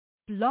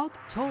Blog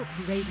Talk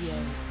Radio.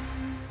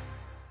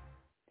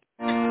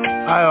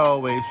 I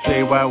always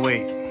say, why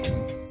wait?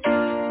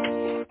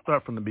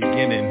 Start from the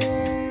beginning.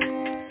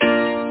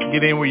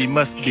 Get in where you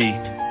must be.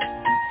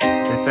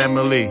 Hey,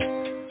 family,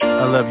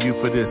 I love you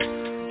for this.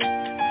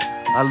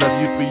 I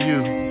love you for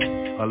you.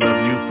 I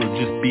love you for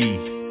just be.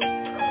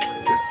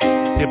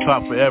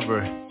 Hip-hop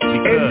forever.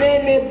 Because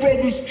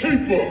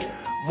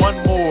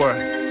one more,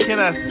 can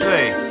I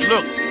say,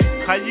 look,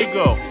 how you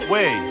go?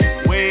 Way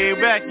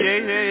back,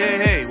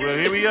 hey. Well,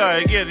 here we are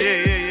again,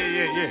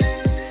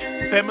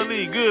 yeah.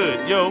 Family,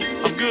 good, yo.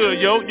 I'm good,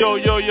 yo.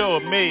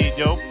 I'm made,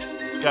 yo.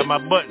 Got my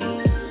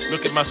button.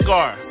 Look at my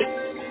scar.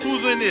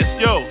 Who's in this,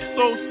 yo?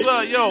 So,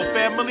 yo.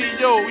 Family,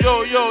 yo.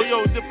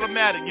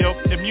 Diplomatic, yo.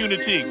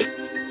 Immunity.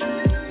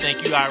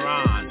 Thank you,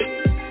 Iran.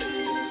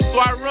 So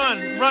I run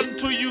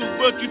to you,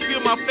 but you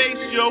feel my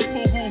face, yo.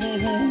 Hoo.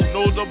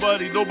 No,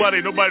 nobody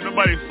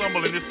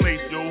stumble in this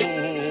place, yo.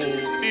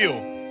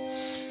 Feel.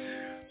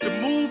 The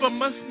move I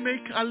must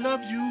make, I love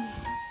you.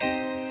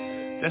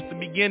 That's the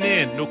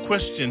beginning, no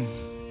question.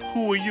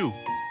 Who are you?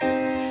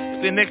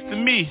 Stay next to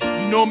me.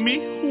 You know me?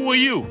 Who are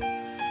you?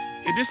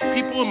 If this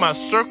people in my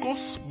circles,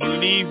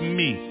 believe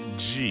me,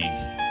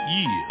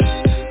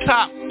 yeah.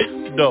 Top,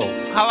 though.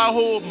 How I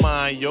hold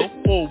mine, yo.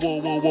 Whoa.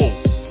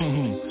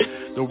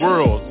 The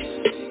world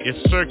is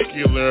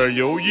circular,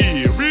 yo,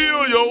 yeah.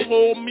 Real, yo.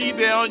 Hold me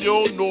down,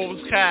 yo.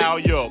 North Cal,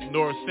 yo.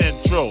 North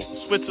Central,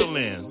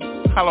 Switzerland.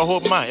 How I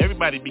hold mine.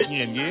 Everybody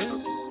begin, yeah?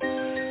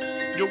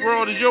 Your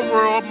world is your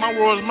world, my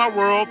world is my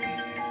world.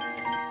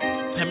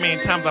 How many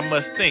times I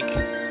must think,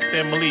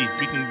 family,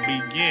 we can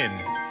begin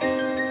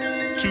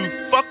to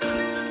fuck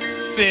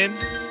sin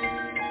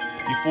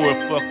before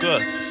it fuck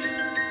us.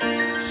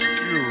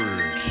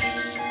 Scourge,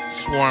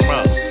 swarm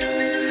up.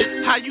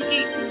 How you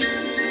eat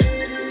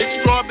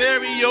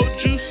strawberry, yo,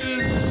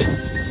 juices?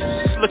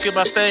 Look at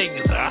my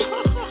things.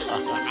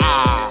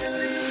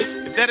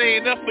 If that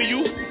ain't enough for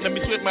you, let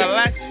me switch my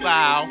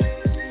lifestyle.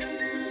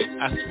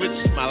 I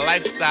switched my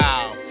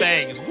lifestyle.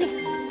 Things.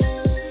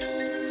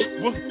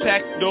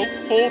 WolfPack, though.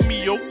 Hold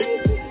me, yo.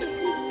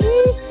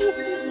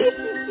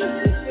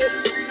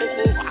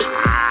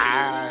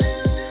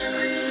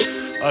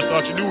 I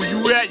thought you knew where you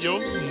were at, yo.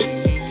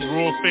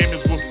 World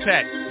famous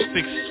WolfPack,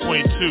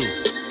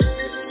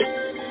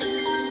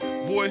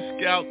 622. Boy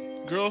Scout,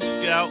 Girl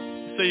Scout,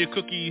 say your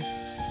cookies.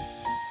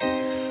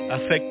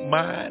 Affect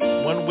mine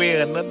one way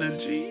or another,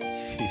 G.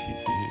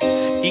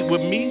 Eat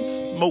with me,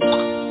 smoke,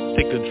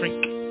 take a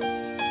drink.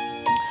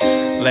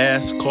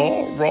 Last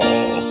call, raw.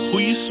 Who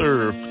you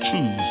serve?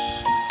 Choose.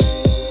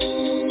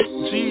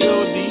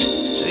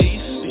 G-O-D-J-C.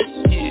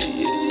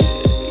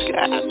 Yeah.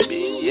 Got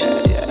me.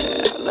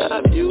 Yeah. I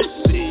love you.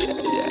 See.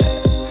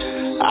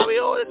 Yeah. I'll be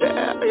on it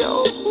down, yo.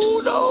 Who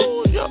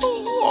knows, yo?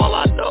 All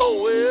I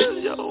know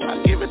is, yo, I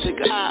give it to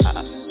God.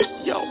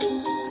 Yo.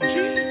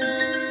 G-O-D-J-C.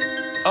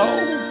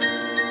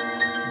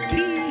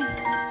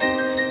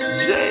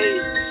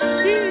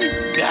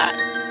 Got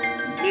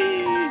me.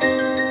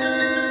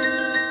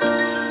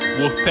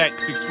 WolfPack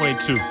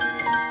 622.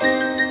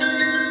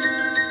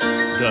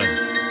 Done.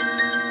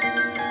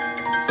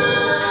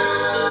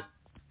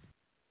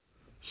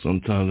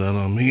 Sometimes I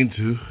don't mean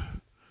to.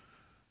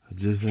 I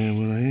just ain't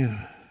what I am.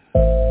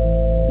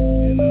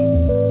 You know?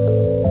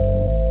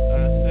 I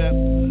accept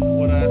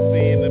what I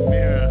see in the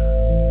mirror.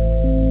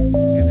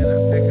 And then I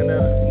take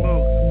another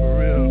smoke, for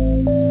real.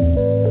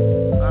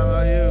 How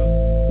about you?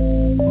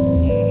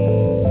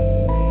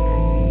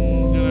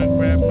 Then I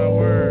grab my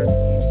word.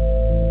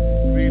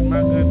 Read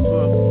my good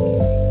book.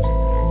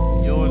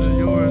 Yours is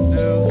yours,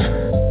 dude.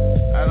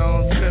 I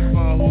don't trip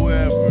on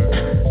whoever.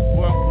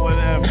 Fuck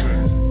whatever.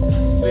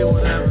 See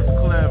whatever's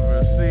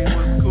clever. See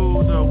what's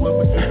cool though. What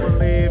would you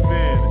believe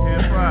in?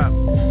 Hip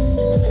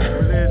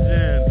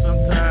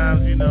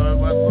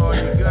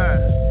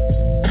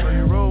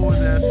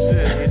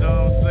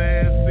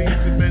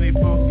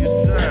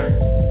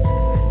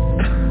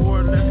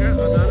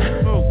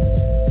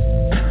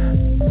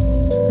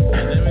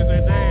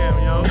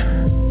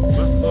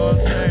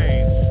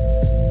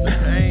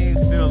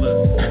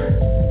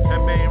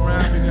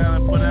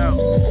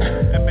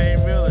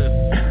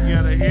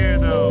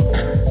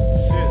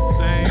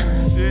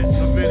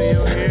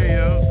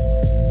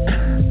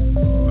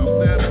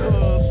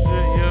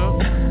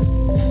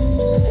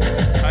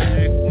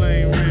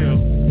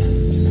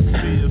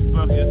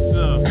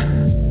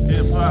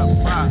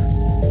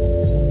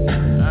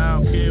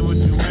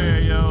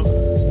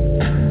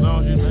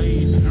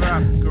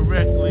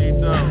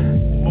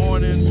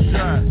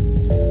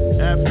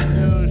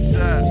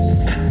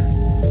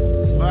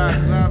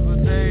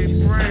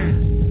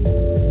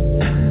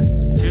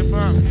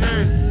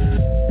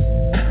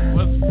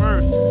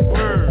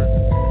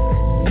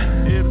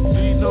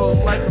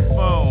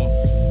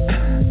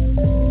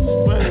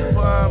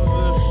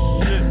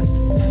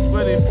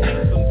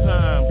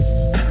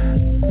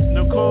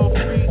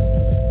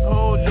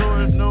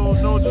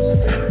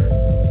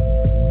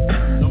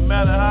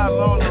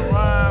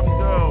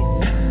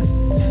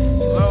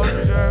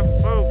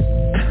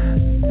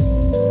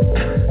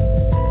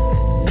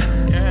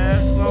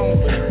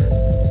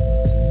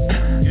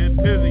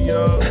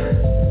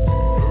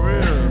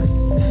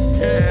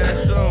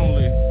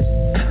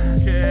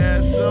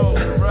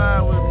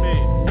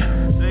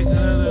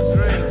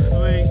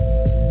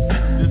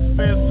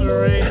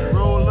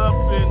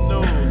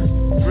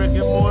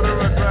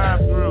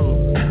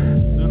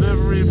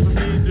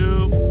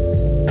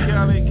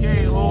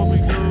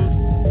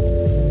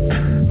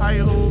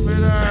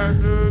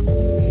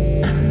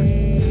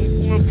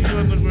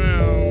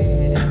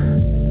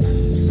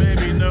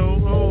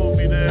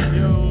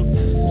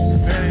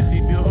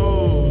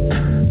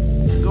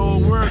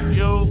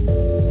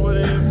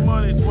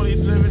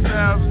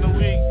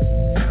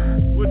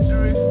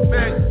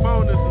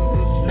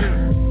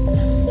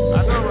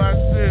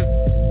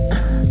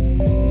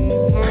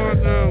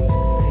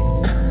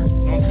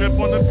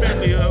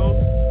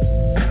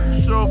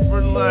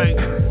like,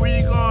 where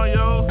you going,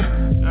 yo?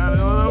 Gotta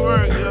go to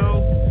work,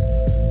 yo.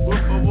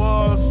 Wolf of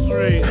Wall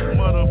Street,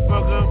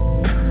 motherfucker.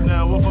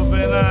 Now Wolf of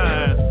Van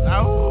Nuys.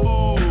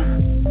 Ow!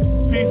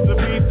 Piece of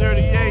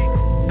B38.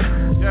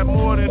 Got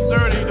more than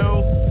 30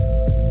 though.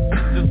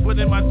 Just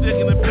putting my dick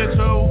in the bitch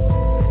hole.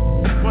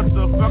 What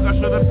the fuck? I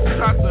should've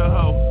shot the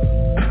hoe.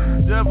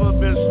 Devil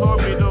bitch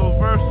Torpedo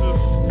versus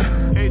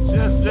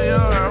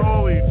HSJR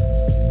Hoey.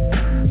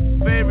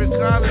 Favorite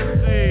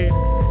college team.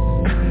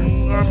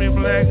 Army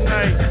Black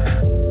Knight.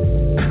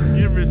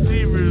 Get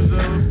receivers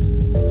though.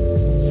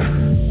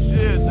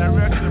 Shit,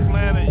 direct the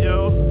planet, yo.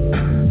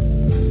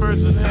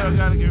 Personnel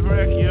gotta get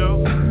wrecked,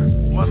 yo.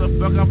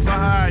 Motherfucker, I'm for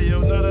high,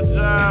 yo. Another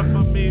job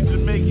for me.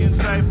 Jamaican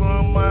type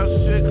on my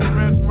shit.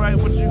 Correct, right?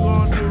 What you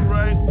gonna do,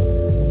 right?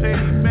 Pay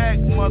me back,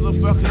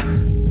 motherfucker.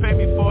 Pay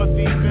me for a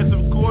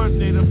defensive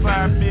coordinator,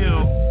 $5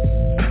 million.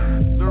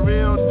 The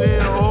real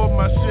deal, hold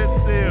my shit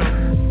still.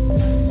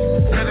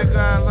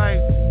 Pentagon like,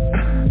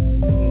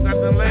 got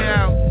the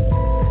layout.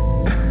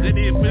 They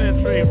need to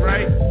penetrate,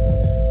 right?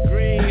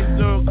 Greens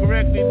though,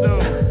 correctly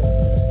though.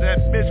 That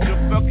bitch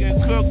can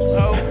fucking cook,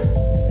 ho.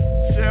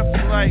 Chef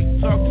like,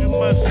 talk too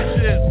much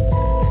shit.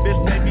 Bitch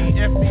may be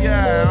FBI, I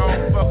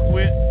don't fuck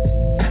with.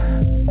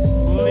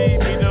 Believe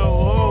me though,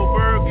 whole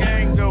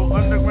ByrdGang though,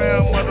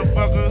 underground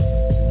motherfuckers.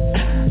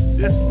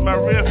 This is my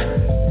riff.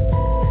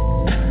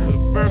 The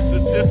birth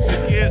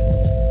certificate.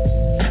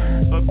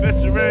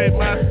 Obituary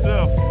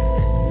myself.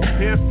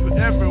 Here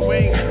forever,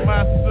 wings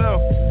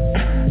myself.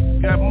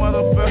 Got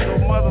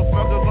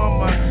motherfuckers on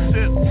my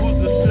shit. Who's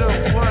the shelf?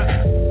 What?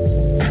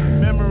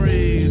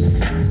 Memories.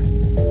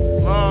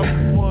 Lost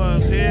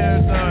ones,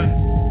 hair done.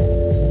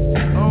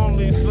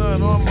 Only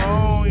son on my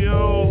own, yo.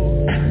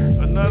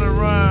 Another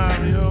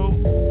rhyme, yo.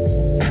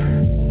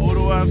 Who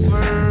do I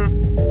serve?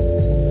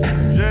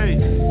 Jay.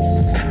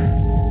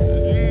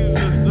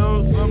 Jesus, though,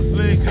 some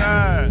say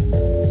God.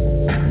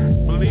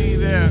 Believe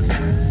that.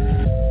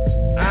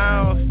 I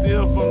don't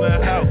steal from the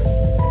house.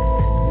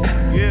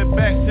 Give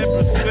back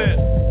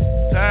 10%.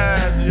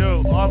 Tithes, yo,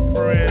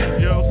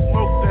 offerings, yo.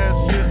 Smoke that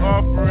shit,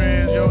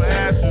 offerings, yo.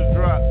 Ashes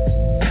drop.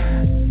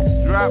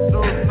 Drop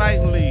those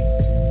nightly.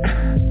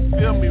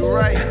 Feel me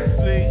right,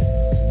 see.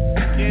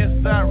 Can't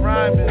stop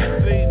rhyming,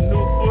 see.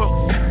 New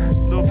books,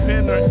 no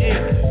pen or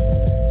ink.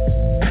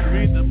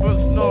 Read the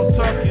books, know I'm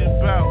talking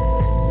about.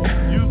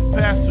 Youth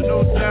pastor,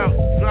 no doubt.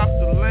 Drop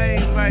the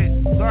lane light,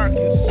 dark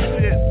as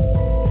shit.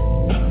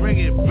 Bring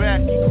it back,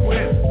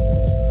 equip.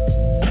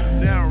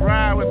 Now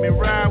ride with me,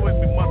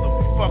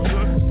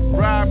 motherfucker.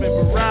 Ride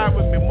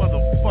with me,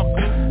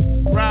 motherfucker.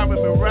 Ride with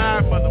me,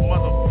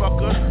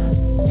 motherfucker.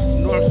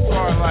 North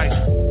Star light.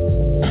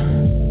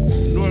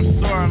 North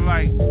Star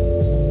light.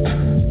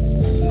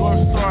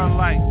 North Star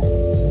light.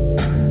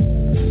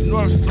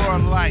 North Star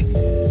light.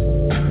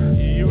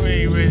 You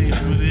ain't ready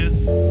for this.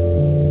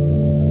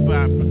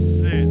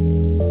 5%.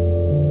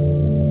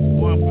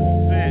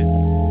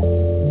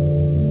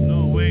 1%. No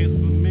ways for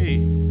me.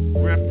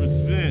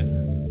 Represent.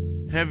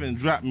 Heaven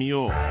drop me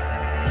off.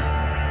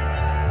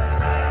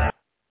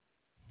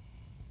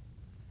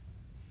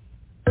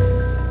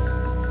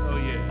 Oh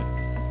yeah.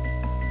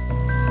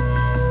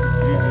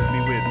 Jesus be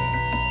with me.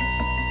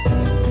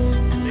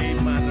 Made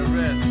mine the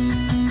rest.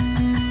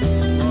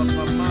 Lost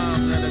my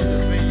mom at a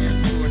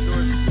convenience store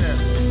doorstep.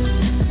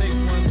 Take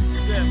one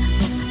step,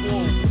 look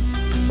forward.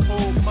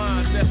 Hold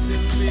mine,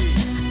 definitely.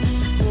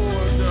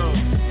 Forward though.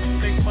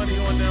 Make money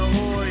on that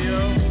whore,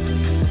 yo.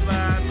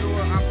 Slide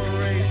door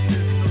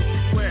operation, no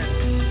sweat.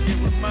 Get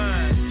with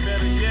mine,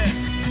 better yet.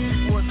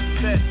 Sports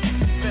bet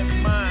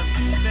mine.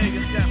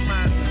 Vegas got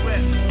my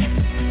sweat.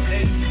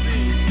 AC,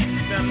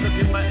 now look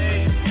at my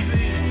AC.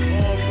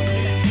 All for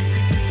me,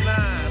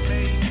 69,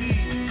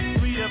 maybe.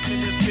 3 up in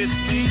this bitch,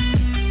 see.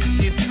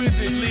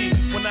 Intrinsically,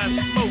 when I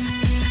smoke,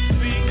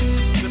 see.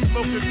 The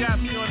smoker got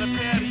me on the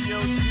patio,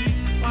 see.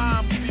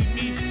 Palm, see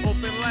me,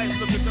 open life,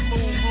 look at the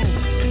moon roof.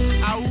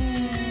 Ow,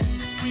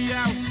 free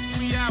out,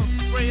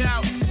 spray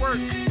out, work.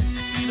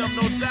 Speed up,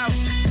 no doubt.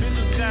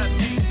 Business got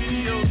me,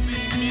 video,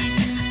 see me.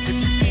 If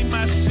you see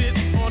my shit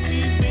on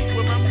TV,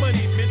 where my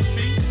money, bitch,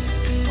 be.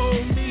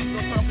 Hold me,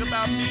 don't talk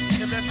about me,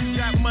 unless you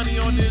got money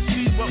on this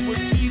sheet. What was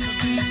Jesus,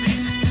 easy?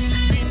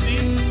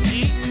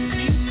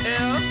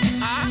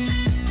 B-D-E-E-L-I?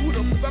 Who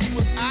the fuck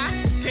was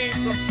I?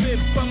 Came from sin,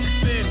 fuck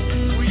sin.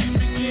 Where you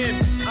begin?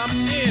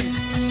 I'm in.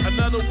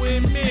 Another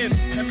win-win,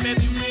 and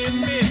many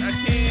win-win. I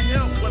can't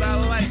help what I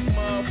like,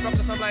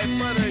 motherfuckers. I like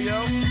butter,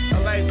 yo. I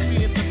like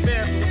being the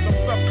best. What the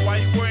fuck? Why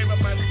you worried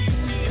about my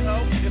TV,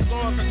 ho? It's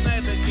on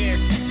tonight again.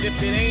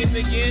 If it ain't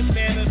again,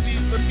 man, it's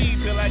easy for me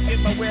till I get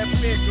my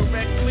weapon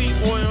correctly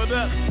oiled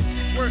up.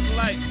 Work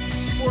like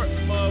sport,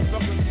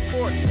 motherfuckers.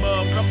 Sport,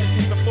 motherfuckers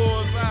with the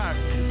bullseye.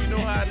 You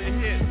know how to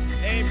hit,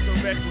 aim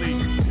correctly.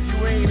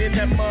 You ain't in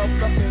that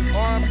motherfucking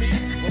army.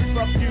 Well,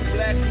 fuck you,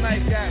 Black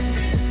Knight got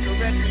me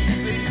correctly,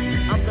 see.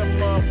 I'm the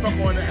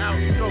motherfucker on the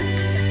outskirts.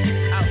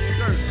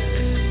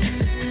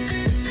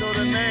 Know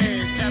the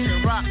name,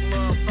 Captain Rock,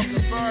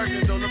 motherfucking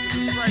Sergeant. Don't look at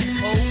the stripes,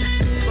 ho.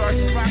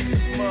 Sergeant Rock is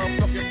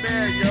motherfucking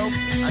bad, yo.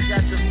 I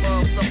got the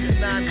motherfucking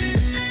 90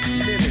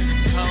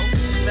 minutes.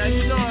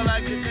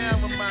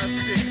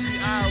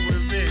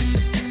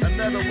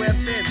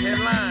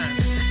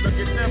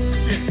 get them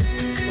shit.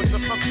 What the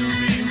fuck you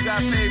read? Who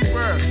got paid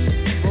first?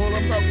 Roll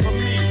them up for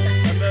me.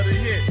 Another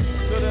hit.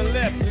 To the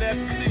left,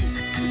 left see.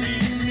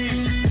 Leave me.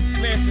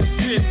 Plant some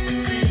shit.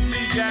 3G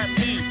got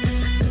me.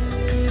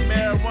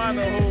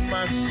 Marijuana hold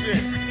my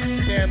shit.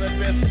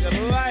 Cannabis for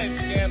life.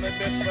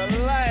 Cannabis for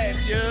life.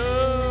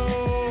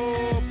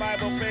 Yo.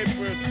 Bible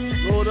papers.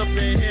 Rolled up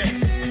in here.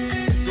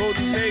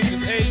 Golden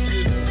pages,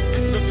 ages.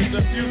 Look at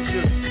the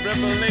future.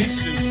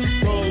 Revelation.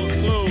 Close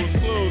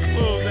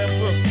that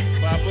book.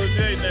 Papa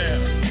J now.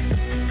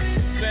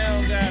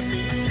 Sound got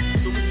me.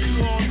 So what you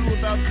gonna do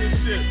about this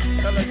shit?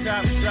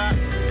 Helicopter drop.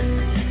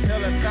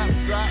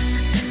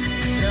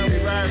 Now we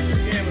rise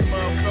again with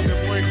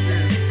motherfucking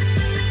voices.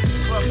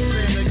 Fuck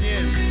sin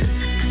again.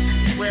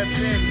 West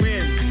End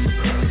win.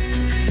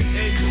 The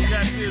agents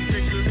got this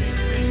victory.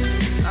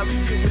 How we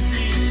get with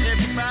these?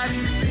 Everybody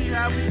see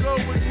how we go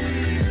with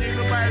these. Ain't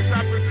nobody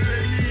stopping to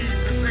their knees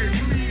to say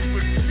please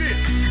for shit.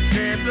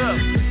 Stand up.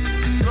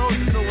 So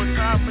you know what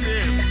time it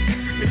is.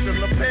 It's the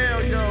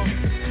lapel, yo.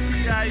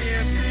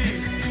 CIMT.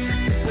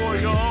 For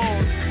your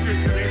own shit,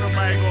 cause ain't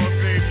nobody gonna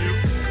save you.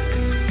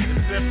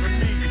 Except for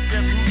me.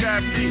 Except who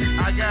got me?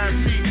 I got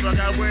me, so I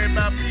gotta worry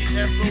about me.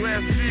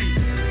 SOSG.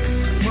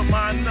 Put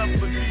mine up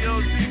for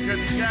DOC,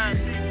 cause he got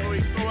me, so he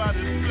throw out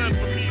his blood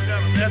for me.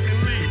 Got him at the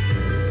least.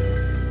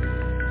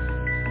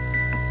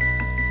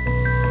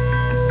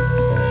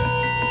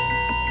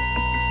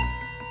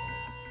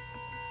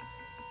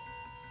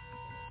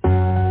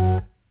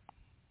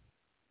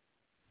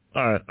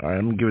 All right,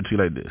 I'm gonna give it to you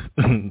like this.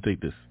 Take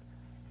this.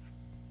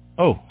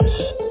 Oh.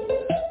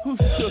 Who's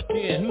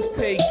tookin'? Who's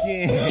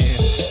taking?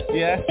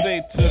 Yeah, I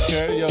say took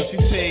her. Yo, she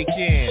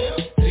taking.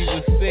 She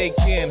was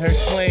staking her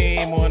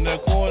claim on the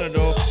corner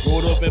though.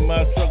 Rolled up in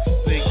my truck,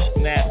 stick,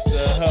 snaps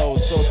the hoe.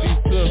 So she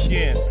took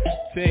in,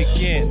 take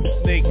in,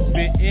 snake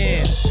bit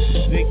in.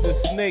 Dig the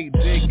snake,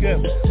 dig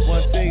up.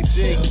 One day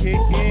dig hit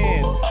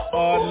in.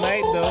 All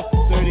night though,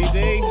 30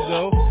 days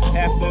though.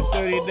 After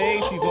 30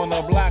 days, she's on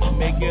the block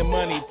making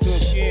money.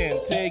 Took in,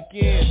 take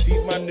in.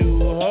 She's my new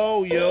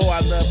hoe, yo. I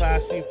love how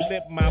she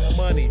flip my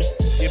money.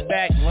 Get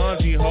back,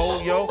 laundry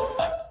hoe, yo.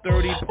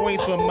 30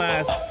 points for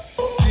my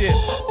shit.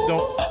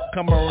 Don't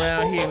come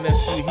around here unless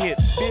you hit.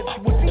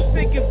 Bitch, what you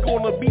think it's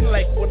gonna be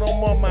like when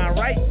I'm on my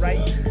right?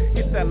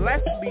 It's a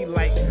lefty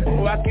like,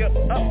 or I get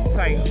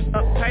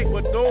uptight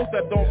with those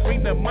that don't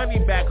bring the money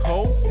back,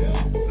 ho.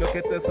 Look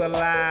at the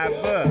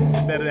saliva,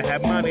 better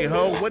have money,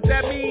 ho. What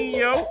that mean,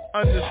 yo?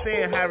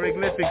 Understand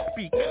hieroglyphics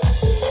speak.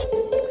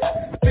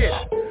 Spit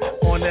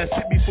on that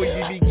shit before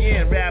you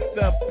begin. Wrapped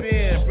up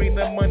in, bring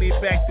the money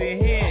back to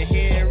him.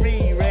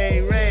 Henry,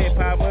 Ray,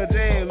 Papa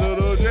J,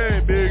 Little J,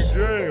 Big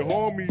J,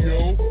 homie,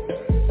 yo.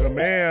 The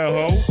man,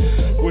 ho.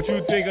 What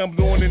you think I'm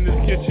doing in this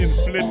kitchen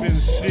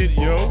flipping shit,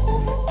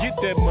 yo? Get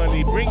that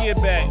money, bring it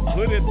back,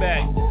 put it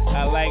back.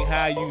 I like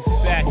how you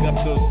stack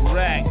up those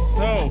racks.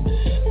 So,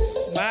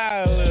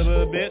 smile a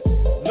little bit,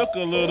 look a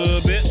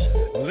little bit,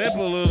 limp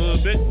a little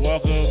bit,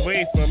 walk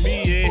away from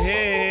me,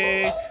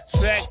 hey.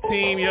 Track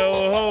team,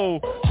 yo ho,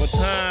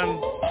 baton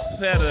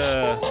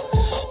setter.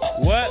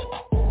 What?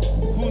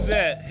 Who's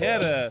that?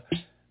 Header.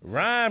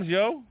 Rhymes,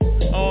 yo.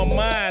 On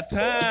my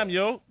time,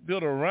 yo.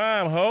 Build a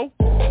rhyme, ho.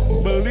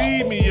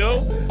 Believe me,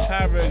 yo.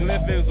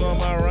 Hieroglyphics on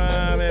my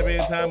rhyme every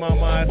time on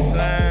my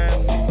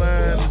sign.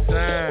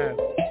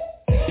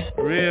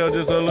 Real,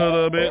 just a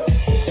little bit.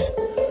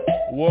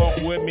 Walk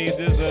with me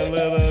just a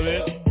little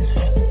bit.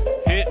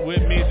 Hit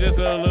with me just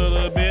a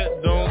little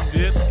bit. Don't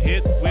just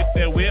hit with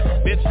that whip.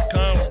 Bitch,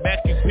 come back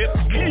and whip.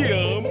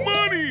 Yeah,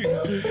 money.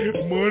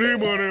 Money.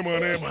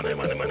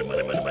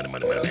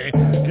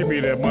 Give me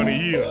that money,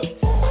 yeah.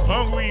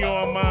 Hungry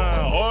on mine,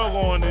 all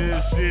on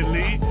this shit,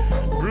 Lee.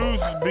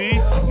 Bruce B,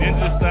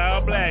 Ninja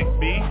Style Black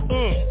B. 1,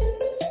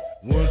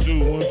 2,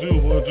 1, 2,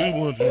 1, 2,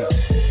 1, 2.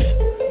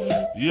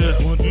 Yes,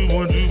 1, 2,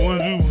 1, 2, 1,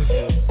 2, 1,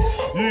 2.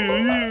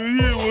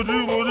 Yeah, 1, 2,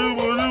 1, 2,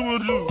 1, 2,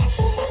 1, 2.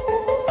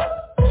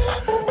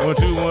 1,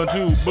 2, 1,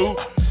 2, boo.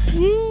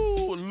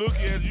 Woo, look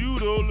at you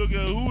though, look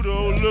at who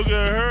though, look at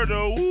her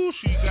though. Woo,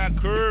 she got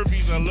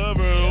curvies, I love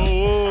her.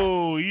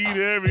 Oh, eat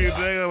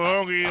everything, I'm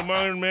hungry,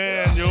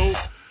 man, yo.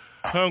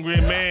 Hungry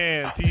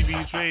man,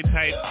 TV tray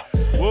type.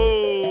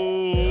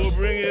 Whoa,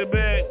 bring it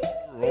back.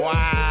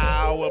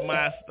 Wow, with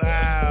my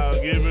style,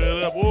 give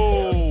it up.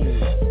 Whoa.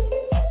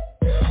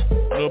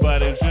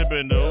 Nobody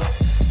tripping though.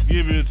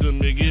 Give it to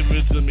me, give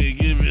it to me,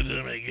 give it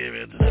to me, give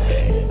it to me.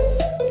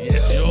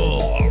 Yes,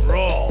 you're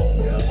raw.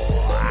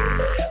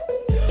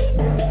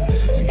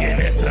 Give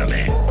it to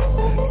me,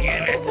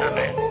 give it to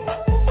me,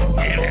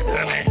 give it to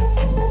me.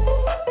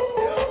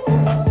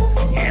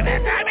 Give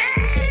it to me.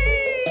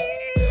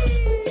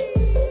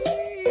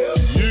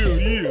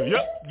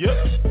 Yep,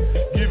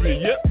 give it,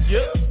 yep,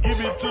 give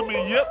it to me,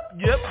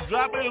 yep,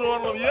 drop it on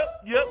them, yep,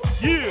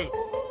 yeah.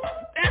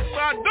 That's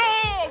my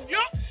dog,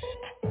 yep.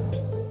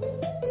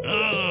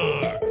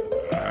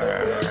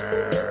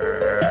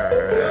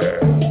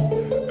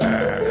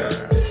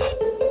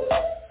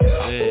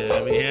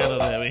 Yeah, we handle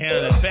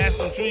that. Pass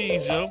some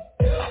trees, yo.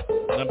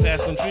 Pass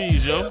some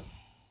trees, yo.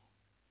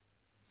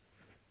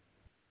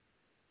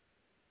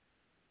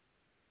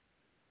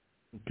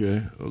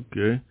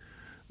 Okay.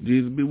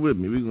 Jesus be with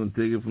me. We're going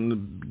to take it from the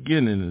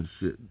beginning and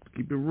shit.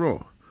 Keep it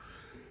raw.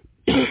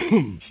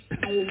 Straight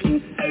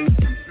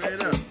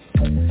up.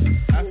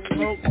 I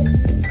smoke, I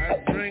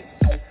drink,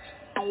 I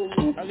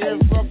get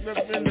fucked up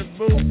in the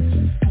booth.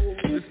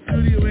 The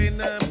studio ain't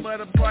nothing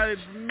but a party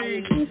for me.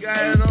 Got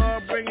it all,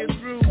 bring it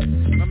through.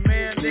 My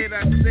mandate,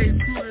 I stay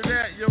true to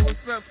that. Yo,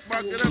 what's up?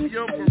 Spark it up,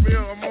 yo, for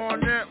real. I'm on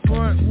that.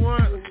 What?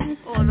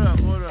 Hold up.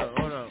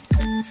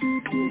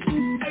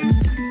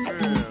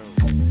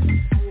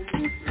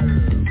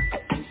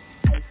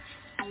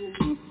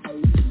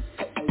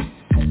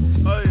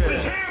 Oh,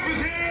 yeah.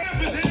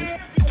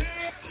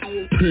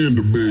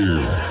 Panda Bear.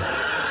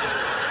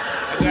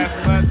 I got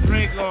my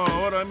drink on.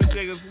 Hold on, let me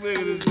take a swig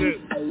of this shit.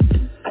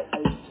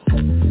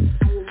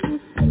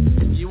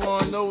 You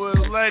wanna know what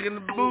it's like in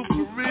the booth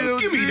for real?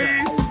 Give me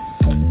that.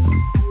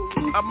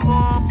 I'm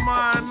on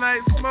my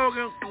night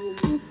smoking.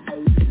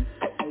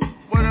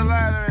 Where the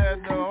lighter at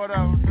though? Hold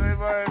on,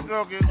 everybody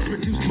talking.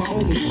 Produce my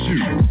own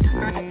shit.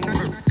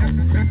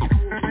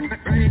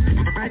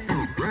 I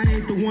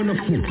ain't the one to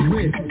fuck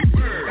with.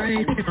 I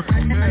ain't the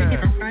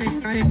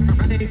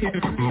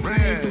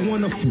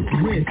one to fuck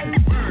with.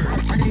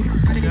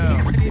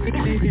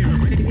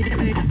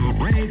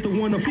 I ain't the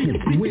one to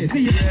fuck with.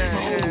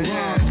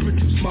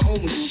 Produce my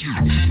own shit.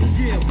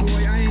 Yeah,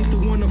 boy, I ain't the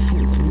one to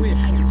fuck with.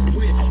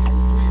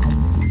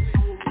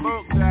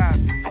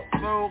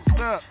 Smoked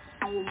up.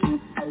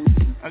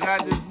 I got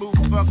this booth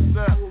fucked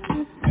up.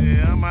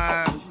 Yeah, I'm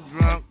high,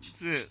 drunk,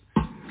 shit.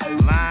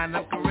 Line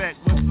up correct.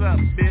 What's up,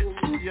 bitch?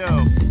 Yo,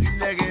 you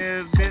nigga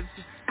bitch.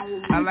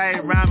 I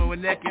like rhyming with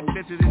naked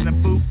bitches in the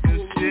booth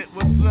and shit.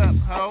 What's up,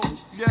 ho?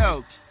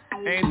 Yo,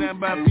 ain't nothing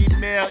but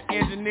female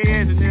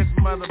engineers in this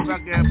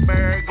motherfucking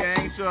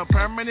ByrdGang. So a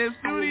permanent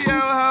studio,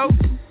 ho.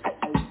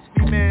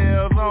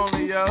 Females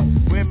only, yo.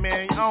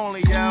 Women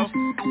only, yo.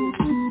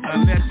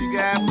 Unless you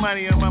got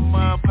money on my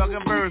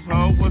motherfucking verse,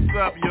 ho. What's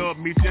up, yo?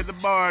 Meet you at the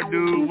bar,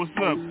 dude. What's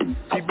up?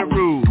 Keep it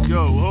rude,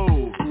 yo,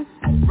 ho.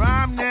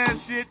 Rhyme that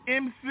shit,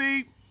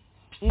 MC.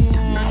 I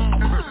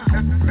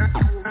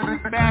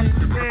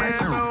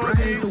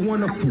ain't the one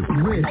to fuck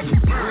with. I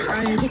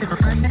ain't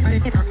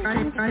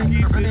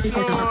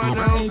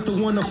the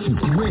one to fuck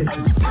with.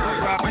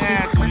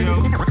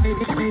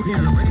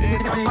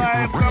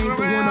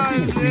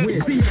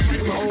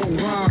 My own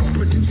rhyme,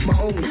 produce my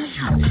own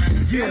shit.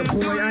 Yeah,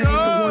 boy, I ain't the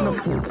one to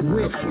fuck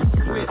with.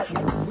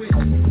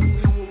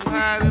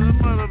 Hide in the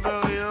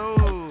motherfucker, yo.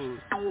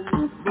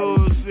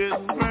 Bullshit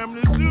in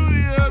permanent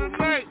studio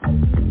tonight.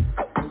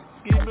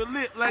 Keep it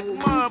lit like a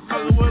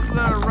motherfucker. What's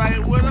up,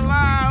 right with a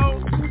loud?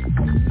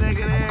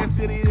 Naked ass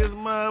city, this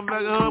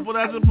motherfucker. Huh, pull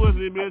out your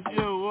pussy, bitch.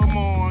 Yo, I'm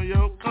on, yo.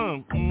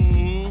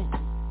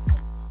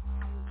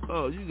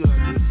 Oh, you got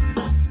this.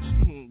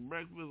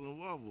 Breakfast and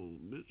waffles,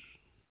 bitch.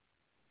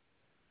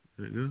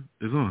 There you go.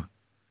 It's on.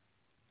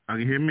 I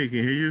can hear me. Can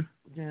you hear you?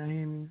 Can you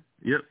hear me?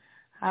 Yep.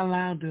 How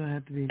loud do I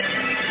have to be? I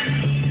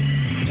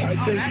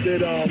think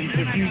that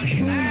if you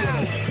truly want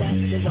to stop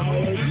the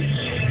violence,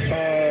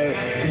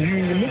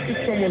 you look at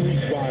someone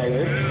who's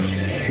violent,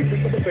 you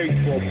pick up a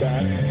baseball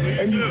bat,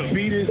 and you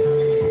beat it.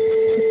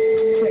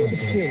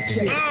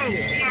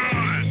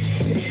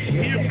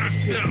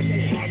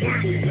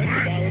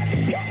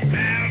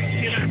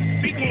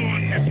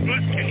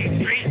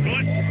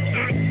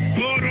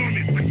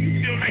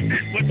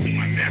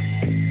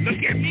 Look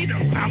at me though,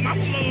 I'm a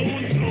flow,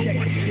 so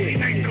what you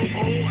think ain't no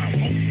more, I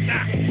won't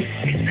stop.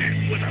 Hit that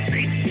with a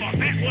baseball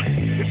bat, what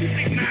you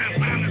think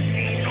non-violence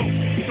means?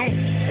 Don't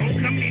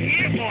come in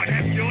here, boy,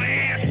 that's your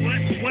ass,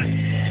 what,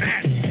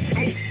 that,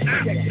 don't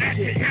stop, that,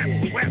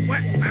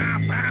 what,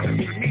 non-violence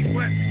to me,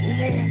 what, who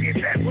gonna get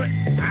that, what,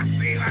 I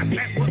say like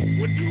that, what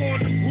you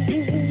gonna do,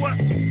 who, what,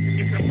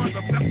 it's a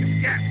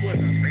motherfucking cat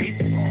with a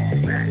baseball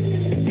bat,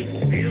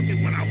 feel me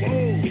when I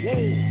whoa,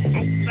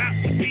 don't stop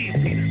the beat,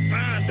 see the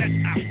sign that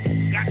I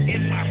got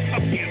in my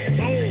fucking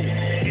soul.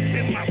 It's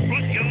in my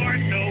front yard,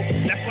 no.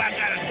 That's why I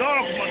got a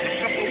dog,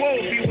 motherfucker. Whoa,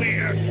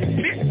 beware.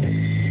 Bitch.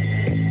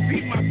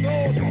 See, my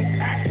soul don't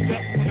act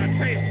up when I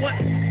say what?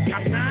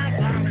 I'm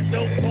non-violent,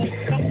 don't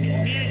come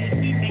in here. You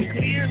see me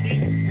clearly,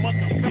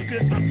 motherfucker,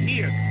 I'm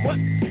here. What?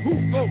 Who?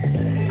 Go.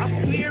 I'm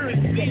clear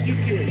and see you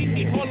can see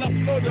me. Hold up,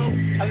 photo.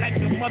 I like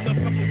the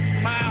motherfucker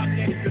smile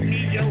next to me,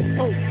 yo.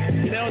 Oh,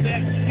 tell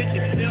that shit,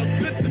 it feels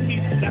good to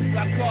me. That's what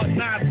I call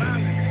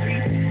non-violent, see?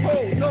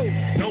 Oh,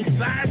 no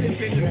silence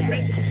in the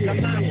street. I'm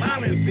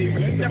non-violent, see.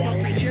 When you step up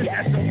in here,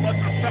 that's no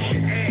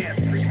motherfucking ass,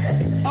 see.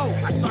 Oh,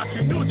 I thought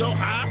you knew, though.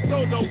 I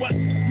don't know what.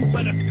 You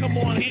better come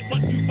on in.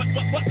 What the fuck,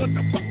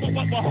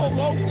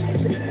 ho?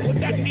 What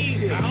that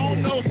means? I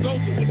don't know, so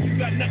if you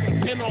got nothing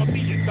to pin on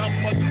me, you dumb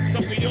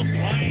motherfucker, yo, so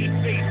I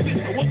ain't say shit.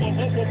 So what,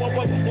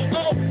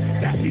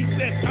 that he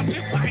said something,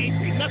 I ain't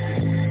say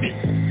nothing, bitch.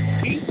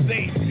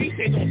 She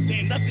they don't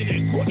say nothing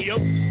in court, yo.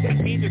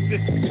 That means it's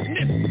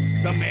dismissed.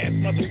 Dumbass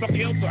motherfucker,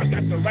 yo. So I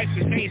got the right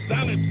to remain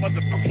silent,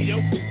 motherfucker, yo.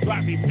 So I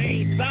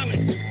remain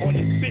silent on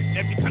this bitch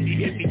every time you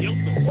hear me, yo.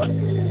 So what?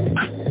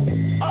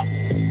 Up,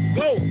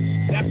 go.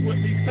 That's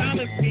what the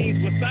silence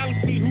means. What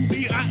silence means, who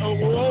be I? Oh,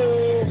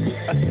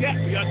 a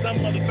scat, y'all dumb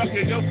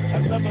motherfucker, yo.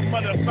 Another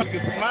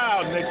motherfucking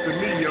smile next to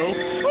me, yo.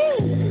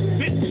 Woo,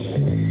 bitch.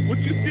 What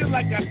you feel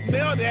like I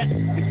smell that?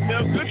 It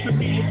smells good to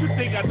me. What you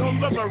think I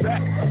don't love a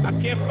rat? I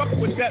can't fuck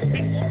with that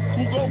bitch.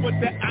 Who go with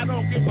that? I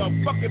don't give a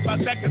fuck about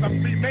that because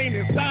I'm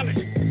remaining silent.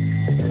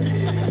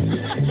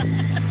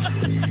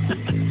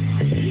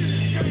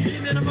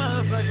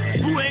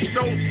 Who ain't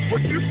though?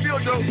 What you feel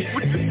though?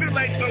 What you feel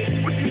like though?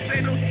 What you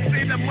say though?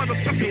 Say that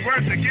motherfucking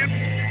words again.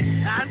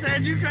 I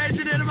said you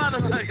crazy than a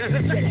motherfucker.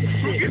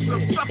 Who gives a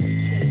fuck?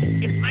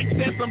 It's like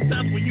that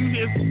sometimes when you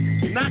just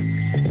not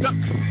stuck.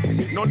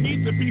 No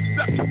need to be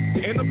stuck.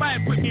 Ain't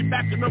nobody put me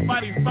back in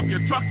nobody's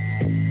fucking truck.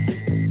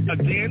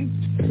 Again.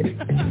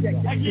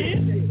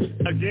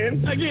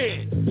 Again.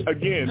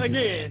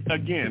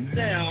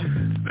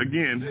 Damn.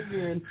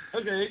 Again.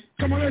 Okay.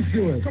 Come on, let's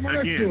do it. 1,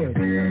 2,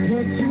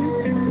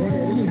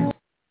 1.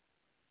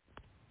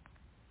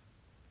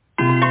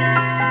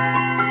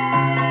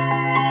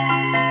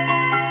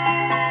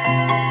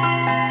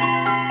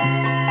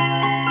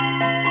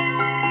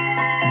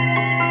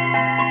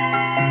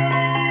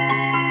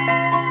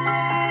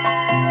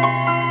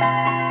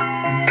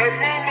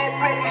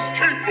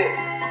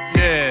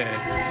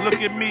 Look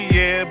at me,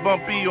 yeah,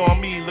 bumpy on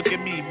me, look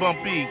at me,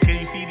 bumpy.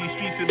 Can you see these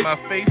streets in my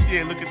face?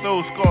 Yeah, look at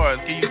those scars.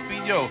 Can you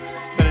see, yo,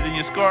 better than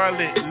your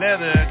scarlet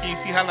letter? Can you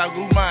see how I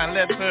grew mine?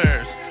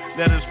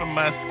 Letters from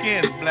my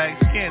skin, black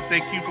skin.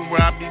 Thank you for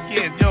where I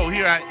begin. Yo,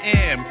 here I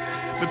am,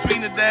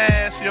 between the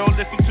dash, yo,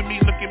 listen to me,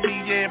 look at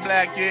me, yeah,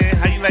 black, yeah.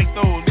 How you like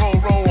those?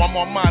 Roll, I'm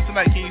on mine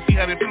tonight. Can you see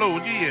how they flow?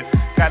 Yeah,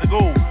 gotta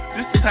go.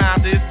 This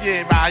time,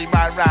 yeah, ride,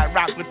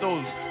 rock with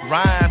those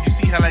rhymes. You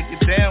see how I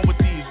get down with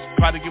these?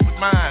 Try to get with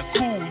mine,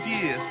 cool,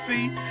 yeah,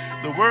 see,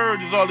 the word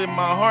is all in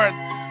my heart,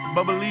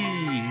 bubbly,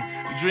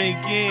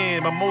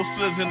 drinking,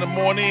 mimosas in the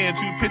morning,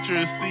 2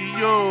 pictures, see,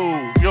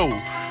 yo,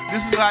 this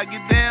is how I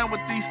get down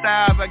with these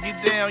styles, I get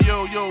down,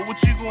 yo, what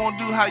you gonna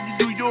do, how you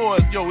do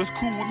yours, yo, it's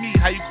cool with me,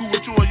 how you cool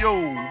with yours, yo,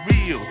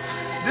 real,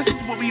 this is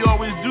what we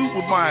always do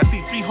with mine,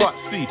 see, 3 hearts,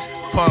 see,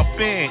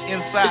 pumping,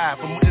 inside,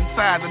 from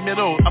inside the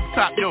middle, up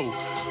top, yo,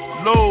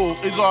 low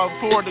is all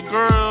for the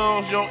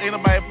girls, yo, ain't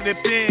nobody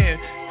flipping.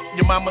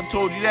 Your mama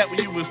told you that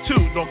when you was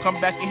 2. Don't come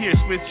back in here,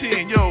 switch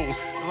in, yo.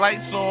 The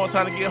lights on,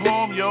 time to get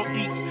home, yo.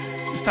 Eat.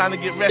 It's time to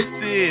get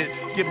rested,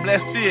 get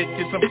blessed,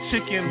 get some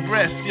chicken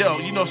breast, yo.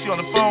 You know she on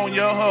the phone,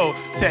 yo, ho.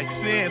 Text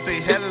in,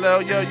 say hello,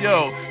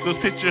 yo. Those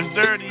pictures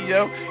dirty,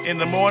 yo. In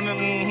the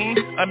morning,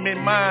 I'm in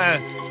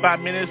mine. 5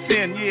 minutes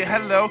in, yeah,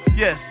 hello,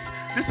 yes.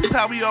 This is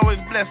how we always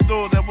bless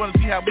those that want to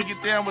see how we get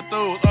down with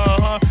those,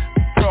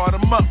 Brought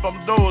them up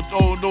from those,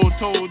 told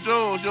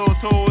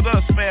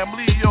us,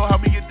 family, yo, how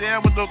we get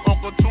down with those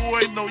Uncle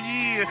Toy, no,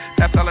 yeah,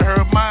 that's how I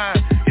heard mine,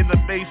 in the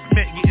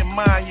basement, getting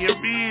mine, yeah,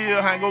 real,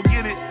 I ain't gon'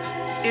 get it,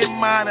 in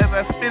mine as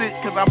I spit it,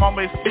 cause I'm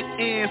always spit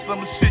in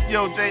some shit,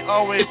 yo, Jay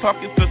always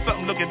talking to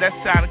something, look at that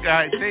side of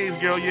guy, Days,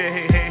 girl, yeah,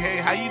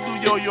 hey, how you do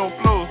your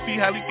flow, see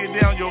how we get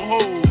down your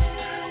hoes,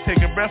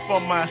 take a breath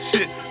on my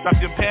shit, drop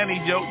your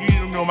panties, yo,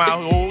 you know my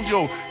hoes,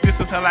 yo, this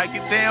is how I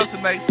get down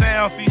tonight,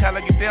 sound, see how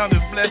I get down,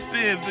 this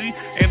blessing, see,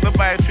 ain't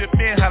nobody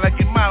tripping, how I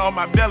get mine on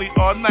my belly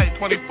all night,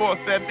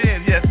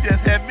 24/7, yes,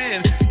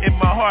 heaven, in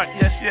my heart,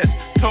 yes,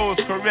 toes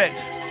correct,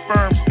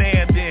 firm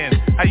standing,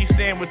 how you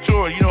stand with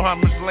yours, you know how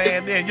much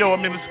land in, yo,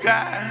 I'm in the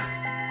sky,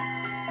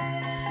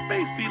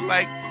 spacey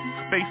like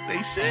space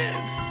station,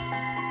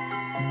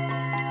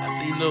 I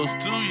see those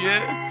too,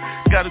 yeah.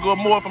 Gotta go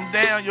more from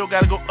down, yo,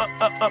 gotta go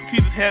up,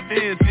 Peter's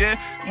heavens, yeah.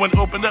 When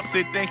open up,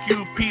 say thank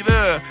you,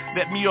 Peter,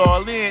 let me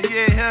all in,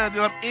 yeah, then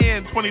I'm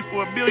in,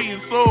 24 billion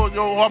souls,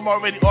 yo, I'm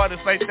already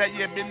artist like that,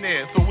 yeah, been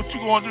there. So what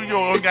you gonna do,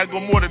 yo, gotta go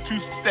more than 2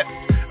 steps,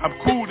 I'm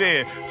cool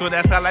there, so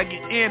that's how I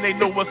get in, they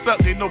know what's up,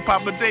 they know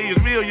Papa Day is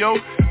real, yo,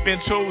 been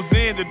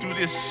chosen to do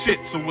this shit,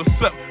 so what's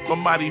up,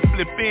 somebody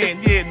flip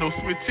in, yeah, no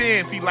switch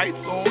in, see lights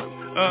on,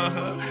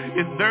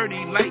 it's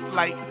dirty,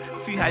 light,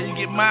 see how you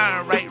get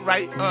mine,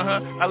 right,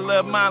 I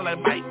love mine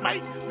like bite,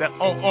 that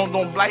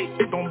don't bite,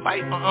 don't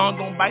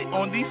bite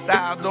on these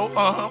styles, though,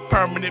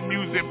 permanent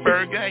music,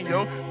 ByrdGang,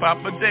 yo,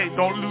 Papa Day,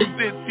 don't lose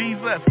it,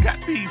 Jesus, got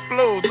these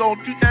flows, don't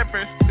you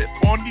ever slip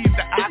on these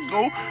that I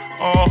go,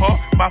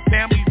 my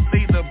family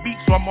play the beat,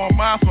 so I'm on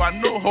mine, so I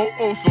know,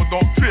 so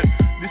don't trip,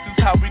 this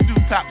is how we do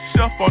top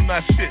shelf on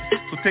that shit,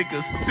 so take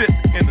a sip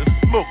in the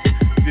smoke,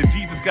 then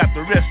Jesus got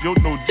the rest, yo,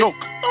 no joke,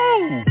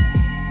 oh!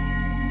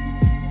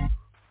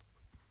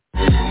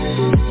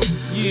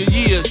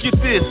 Yeah,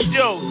 get this,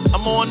 yo,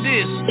 I'm on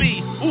this,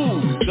 see,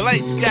 ooh, the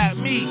lights got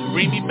me,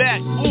 bring me back,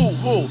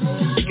 ooh,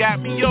 it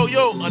got me, yo,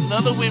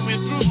 another wind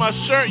went through my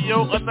shirt,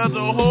 yo,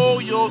 another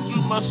hole, yo,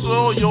 through my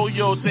soul,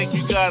 yo, thank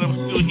you God, I'm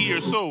still here,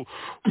 so,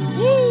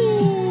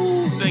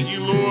 woo, thank you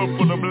Lord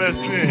for the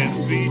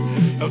blessing, see,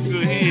 I'm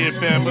still here,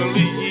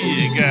 family,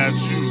 yeah, got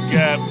you.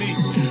 got me.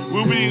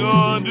 What we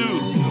gonna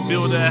do?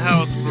 Build that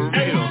house for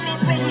real.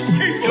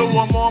 Yo,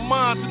 I'm on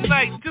mine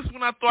tonight. Just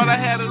when I thought I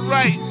had it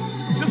right.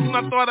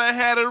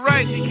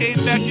 He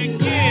came back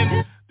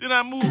again. Then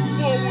I moved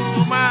forward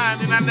with mine,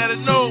 and I let it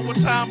know what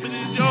time it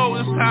is, yo.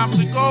 It's time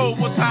to go.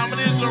 What time it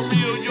is, a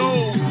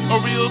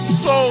real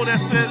soul that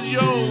says,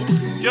 yo,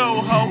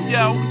 ho,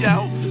 yo.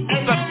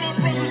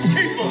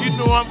 You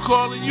know I'm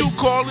calling you,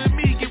 calling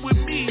me. Get with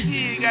me,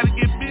 yeah. Gotta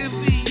get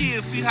busy,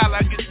 yeah. See how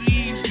I get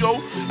these, yo.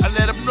 I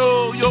let them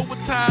know, yo, what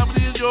time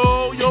it is,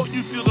 yo.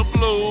 You feel the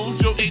flows,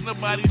 yo. Ain't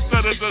nobody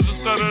stutter,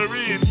 doesn't stutter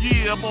in.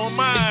 Yeah, I'm on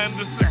mine.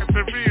 The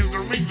saxophones, the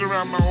rings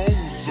around my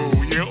own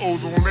soul. Yeah,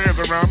 ozone layers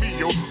around me,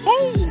 yo.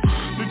 Ooh,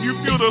 did you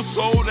feel the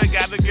soul? They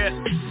gotta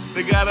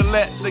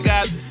let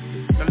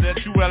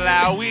you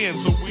allow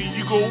in. So when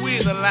you go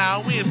in,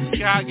 allow in.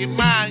 See how I get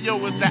mine,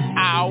 yo. It's that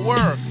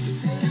hour.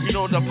 You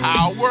know the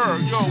power.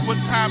 Yo, what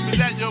time is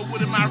that, yo?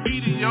 What am I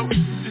reading, yo?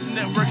 This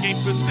network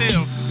ain't for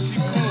sale.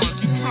 Keep going,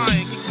 keep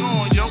trying, keep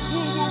going, yo.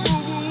 Woo.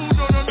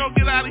 No,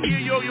 get out of here,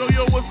 yo.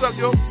 What's up,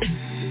 yo?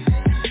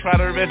 Try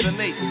to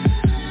resonate.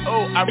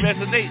 Oh, I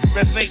resonate,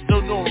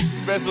 no,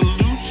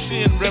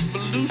 revolution,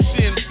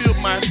 feel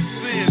my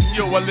sin,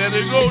 yo, I let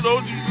it go,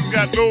 though, Jesus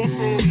got no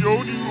soul,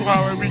 yo, you know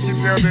how we get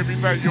down every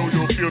night, yo,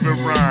 feel the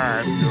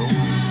rhyme, yo,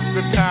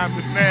 the time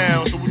is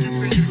now, so what you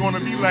think it's gonna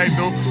be like,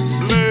 though,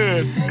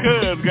 blood,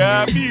 cuz,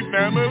 got me,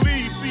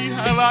 family, see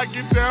how I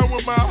get down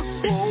with my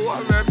soul,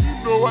 I let you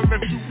know, I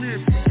let you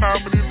in, the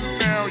time it is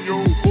now,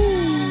 yo,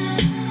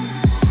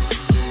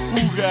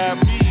 who got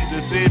me? The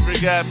Savior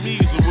got me,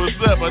 so what's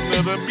up?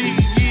 Another beat,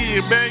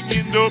 yeah,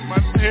 banging, yo. My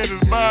head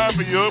is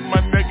bobbing, yo.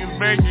 My neck is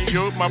banging,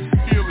 yo. My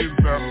feelings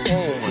are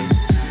on.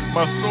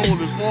 My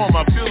soul is warm,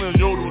 my feelings,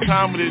 yo. What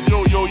time it is,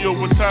 yo.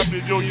 What time it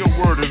is, yo. Your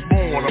word is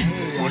born, I'm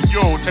on,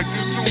 yo. Check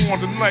this on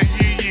tonight,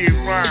 yeah.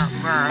 Rhyme,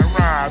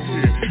 yeah.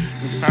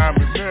 The time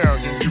is now,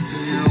 can you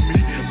feel me?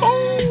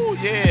 Oh,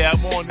 yeah,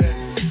 I'm on that.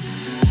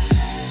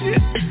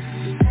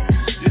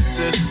 It's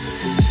the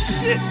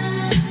shit.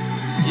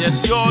 Yes,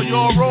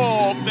 you're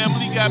raw.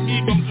 Family got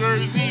me from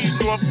Jersey,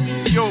 North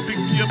East, yo. Pick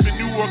me up in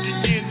Newark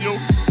again, yo.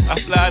 I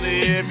fly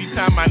there every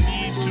time I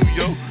need to,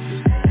 yo.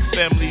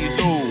 Family is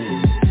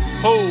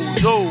old.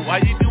 Yo, how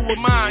you do with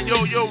mine?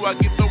 Yo, I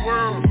get the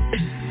word.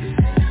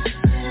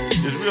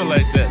 It's real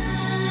like that.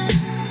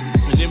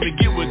 And then we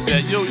get with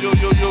that. Yo.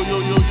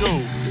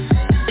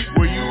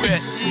 Where you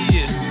at?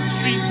 Yeah.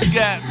 Streets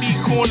got me,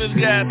 corners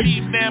got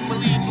me,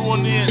 family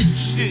doing this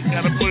shit.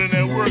 Gotta put in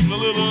that work a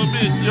little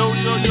bit. Yo.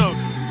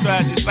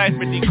 Try to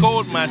decipher,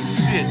 decode my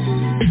shit.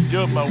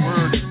 Yo, my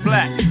word is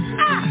black.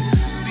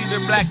 See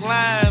the black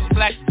lines,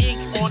 black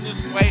ink on this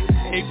white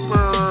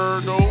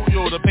paper.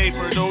 Yo, the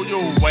paper,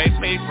 yo, white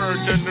paper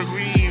turn to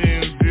green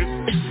and shit.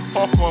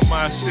 Off on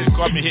my shit,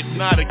 call me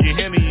hypnotic and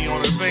Henny on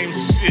the same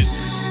shit.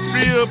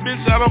 Real bitch,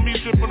 I don't be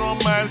tripping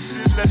on my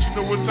shit. Let you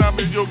know what time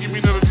it is, yo, give me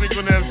another drink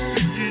on that shit.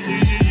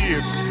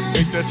 Yeah.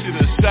 Make that shit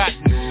a shot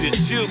and shit.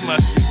 Chill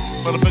my shit.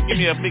 Motherfucker, give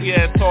me a big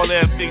ass, tall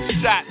ass, big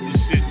shot and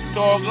shit.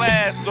 Tall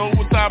glass, so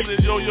what time it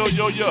is, yo.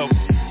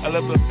 I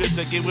love the bitch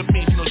that get with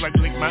me, she knows like to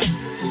lick my,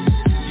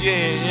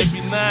 yeah,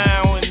 every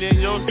now and then,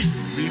 yo,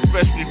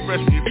 refresh.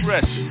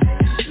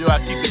 Yo, I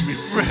keep it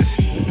refreshed.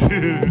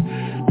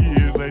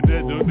 Yeah, it's like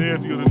that, though,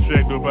 nasty on the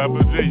track, though,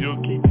 Papa J, yo,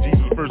 keep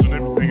Jesus first on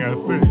everything I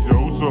say, yo,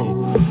 so,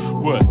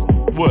 what?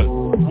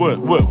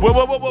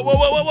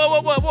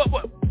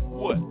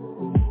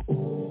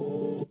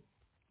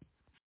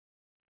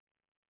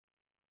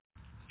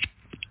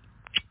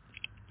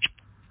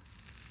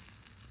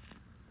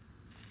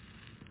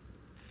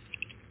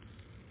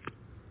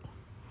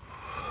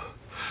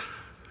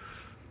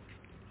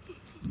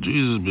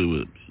 Jesus be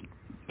with me.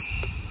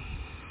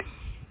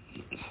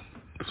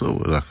 So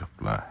what? I can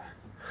fly.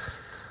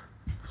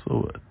 So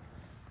what?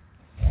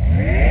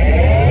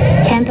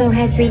 Tempo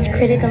has reached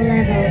critical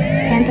level.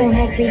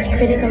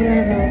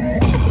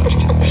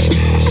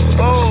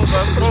 Oh,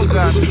 my throat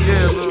got me,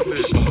 yeah, a little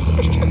bit.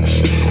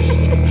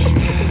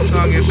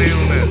 Trying to get me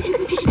on that.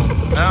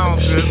 I don't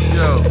trip,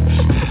 yo.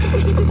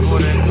 For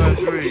that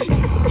country.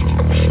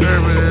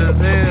 Conservative as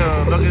hell.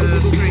 Look at the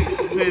street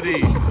city.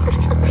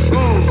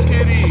 Ooh,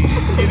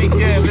 kitty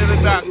cat,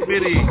 little doc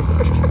bitty. Go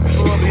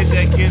up hit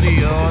that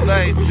kitty all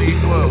night, see,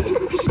 whoa.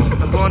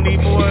 I'm gonna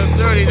need more than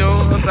 30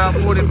 though, about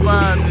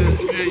 45 this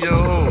shit,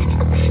 yo.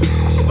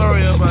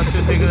 Sorry about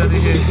this nigga that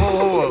hit.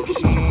 Whoa.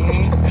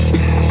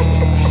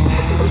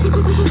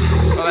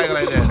 I like it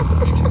like that.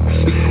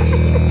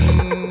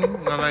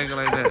 I like it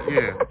like that,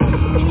 yeah.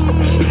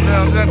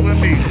 Now, jack with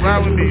me,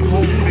 ride with me,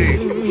 hold me.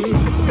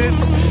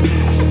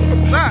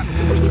 Stop.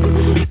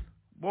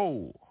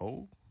 Whoa,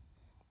 ho.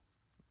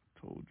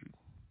 Told you.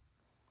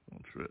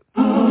 Don't trip.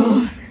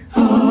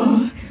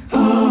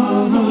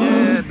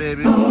 Yeah,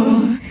 baby.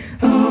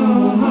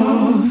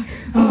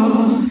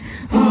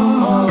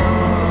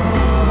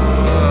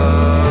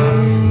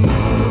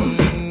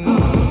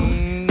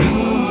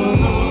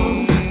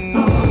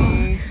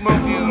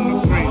 Smoking on the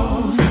street.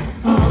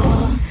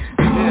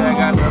 Yeah, I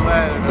got the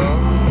lighter though.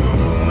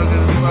 Look at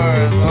the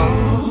stars,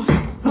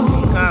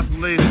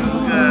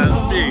 Constellations, guys,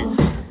 big.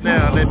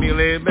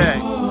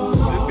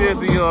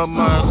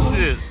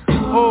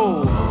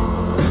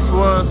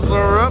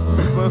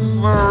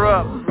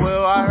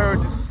 Well, I heard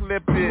you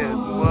slip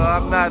in. Well,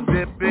 I'm not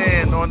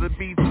dipping on the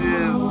beaches,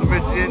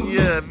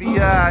 Virginia,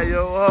 VI,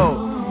 yo ho.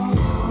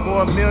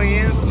 More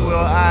millions,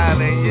 well,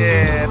 island,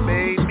 yeah,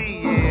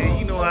 baby, yeah.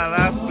 You know how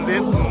I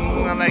flip,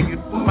 I like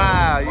your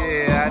smile,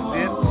 yeah, I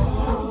did.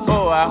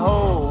 Oh, I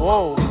hold,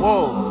 whoa,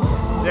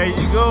 whoa. There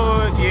you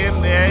go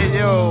again, there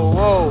yo,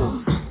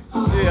 whoa.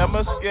 Yeah, I'm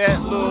a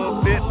scat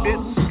little bit,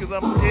 bitch, cause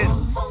I'm hit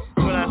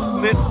when I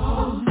slip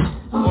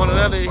on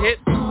another hit.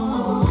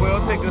 Well,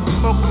 take a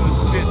smoke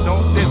and shit,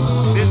 don't dip,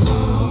 bitch.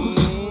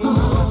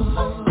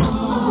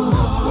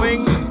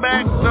 Swing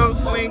back, no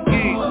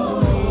slinky.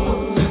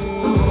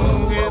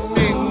 Hit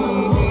me,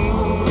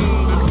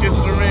 just kiss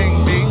the ring,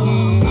 beat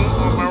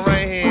on my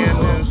right hand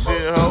and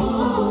shit, ho.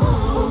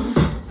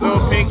 No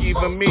pinky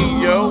for me,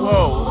 yo,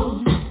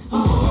 whoa. A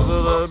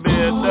little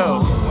bit, though.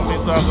 Let me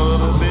talk a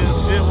little bit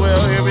shit,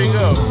 well, here we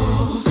go.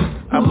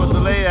 I put the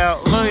lay out,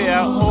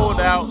 hold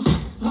out,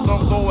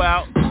 don't go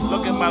out,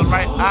 look at my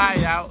right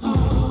eye out,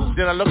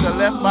 then I look at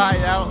left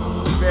eye out,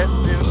 rest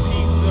in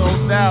peace,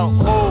 no doubt,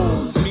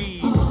 hold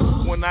me,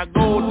 when I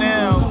go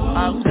down,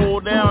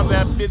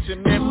 that bitch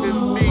in Memphis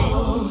me,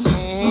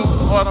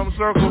 all them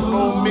circles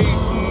know me,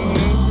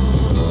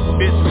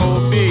 bitch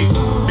hold me,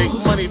 big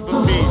money for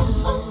me,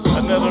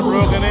 another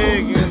broken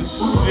egg and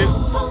shit,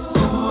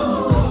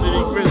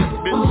 city grits,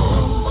 bitch,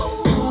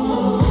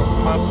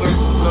 my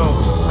circles know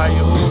how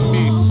you hold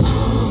me.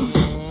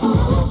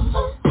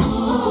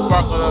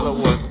 Spark another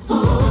one.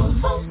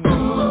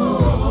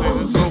 Take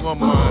a smoke on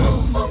mine.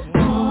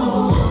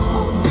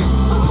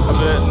 I'm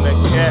letting that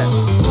cat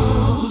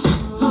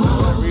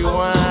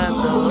rewind.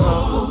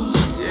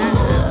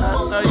 Yeah, I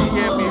know you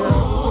hear me.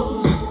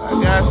 I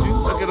got you.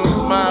 Look at those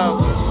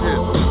smiles and shit.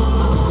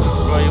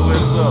 Blow your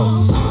whistle.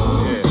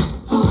 Yeah.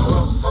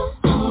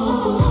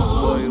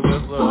 Blow your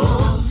whistle.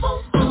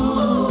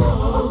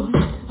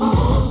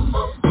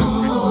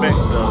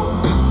 Respect though.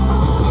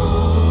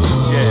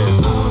 Yeah.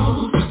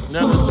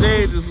 Another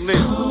stage is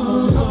lit.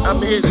 I'm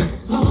hitting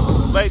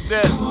like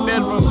that.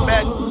 Bedroom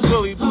back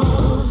fully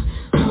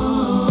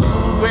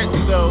wet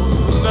though.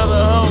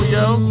 Another hoe,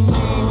 yo.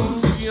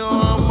 She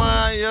on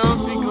mine, yo.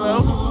 She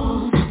glow.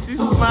 She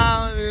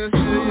smiling and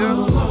shit, yo.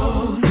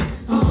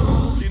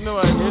 She know I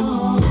hit. She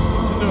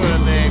know her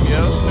name,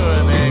 yo. She know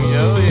her name,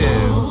 yo.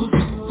 Yeah.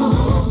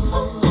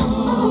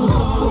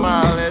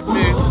 Smile that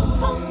bitch.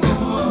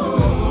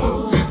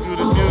 She do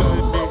the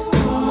music, bitch.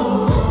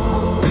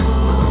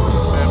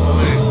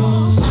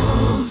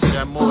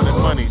 Got more than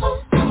money.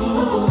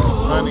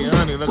 Honey,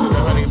 honey, look at the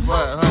honey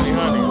butt. Honey,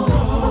 honey.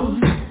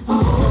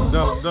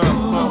 Dump,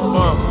 dump, bump,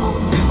 bump.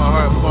 My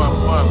heart bump,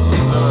 bump.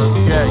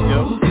 Yeah,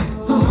 yo.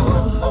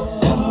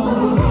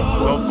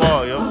 Go far,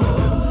 yo.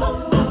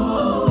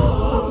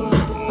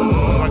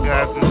 I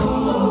got you.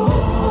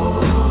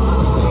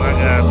 I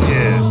got you,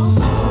 yeah.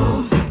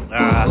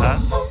 Uh-huh.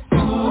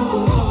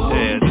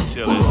 Yeah, just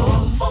chillin'.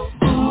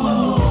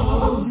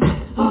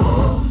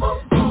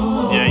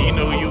 Yeah, you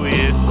know who you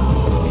is.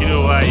 You know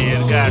who I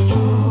is. Got you.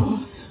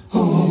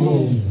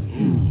 Ooh,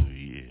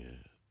 yeah.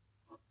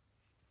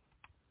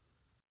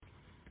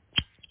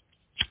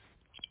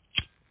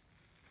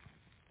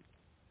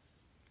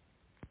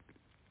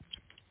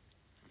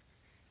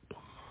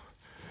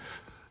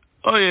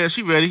 Oh yeah,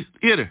 she ready.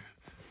 Hit her.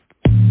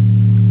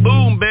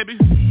 Boom, baby.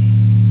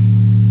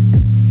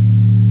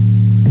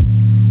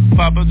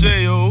 Papa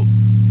J.O.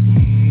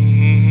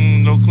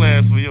 No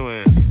class for your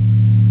ass.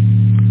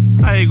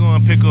 How you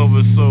gonna pick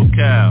over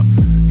SoCal?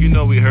 You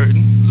know we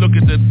hurtin'. Look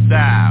at the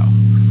dial.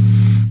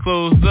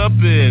 Closed up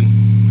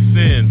and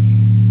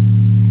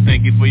sin.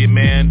 Thank you for your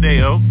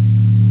mandate-o.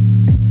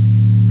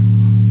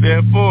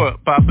 Therefore,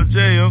 Papa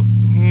J.O.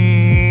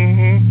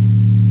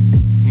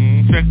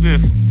 Check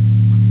this.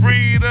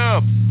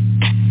 Freedom.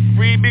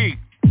 Free me.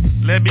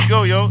 Let me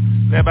go, yo.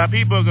 Let my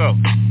people go.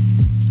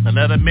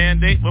 Another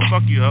mandate? Well,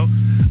 fuck you, ho.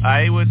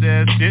 I ain't with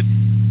that shit.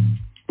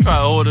 Try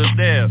to hold us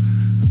down.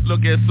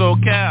 Look at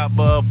SoCal,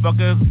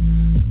 motherfuckers.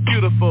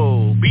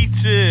 Beautiful.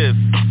 Beaches.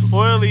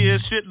 Oily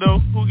as shit, though.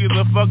 Who gives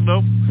a fuck,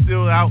 though?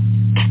 Still out.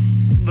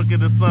 Look at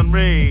the sun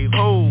rays.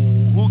 Oh,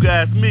 who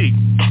got me?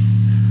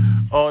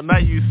 All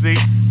night, you see.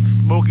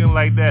 Smoking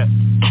like that.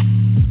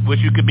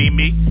 Wish you could be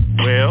me.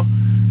 Well,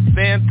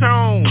 stand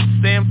tone.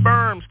 Stand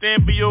firm.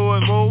 Stand for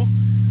yours, whoa.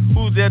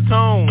 Who's that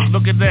tone?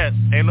 Look at that.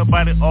 Ain't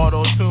nobody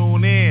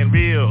auto-tune in.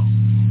 Real.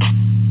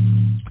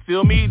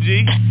 Feel me,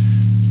 G?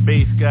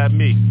 Bass got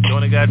me.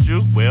 Don't it got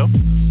you? Well,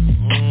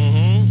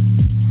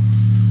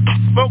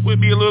 Spoke with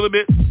me a little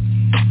bit.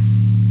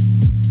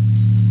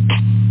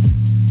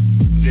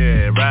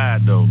 Yeah,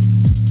 ride though.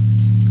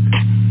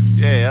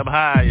 Yeah, I'm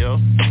high, yo.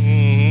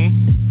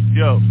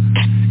 Yo,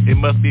 it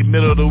must be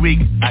middle of the week.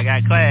 I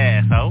got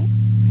class, ho.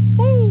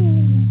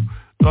 Woo.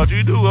 Thought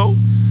you do, ho.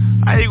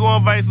 How you gonna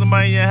invite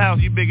somebody in your house?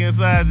 You big in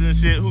size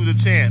and shit. Who's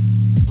the champ?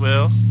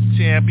 Well,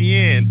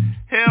 champion.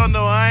 Hell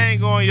no, I ain't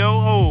going, yo.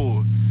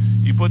 Oh,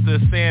 you put the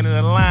sand in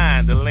the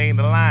line, to lane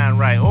the line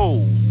right.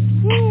 Oh,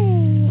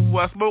 woo.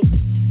 I smoke.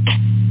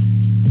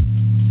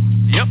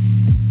 Yep.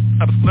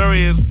 I'm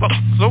slurry as fuck.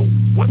 So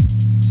what?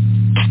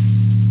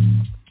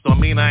 Don't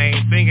mean I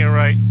ain't thinking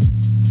right.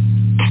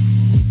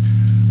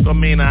 Don't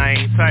mean I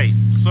ain't tight.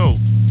 So,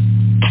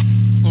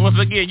 once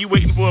again, you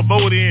waiting for a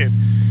vote in.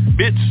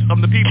 Bitch,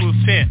 I'm the people's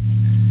champ.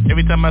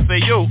 Every time I say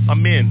yo,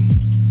 I'm in.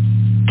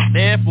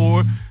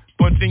 Therefore,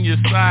 punching your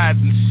sides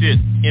and shit.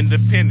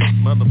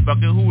 Independent,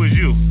 motherfucker, who is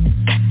you?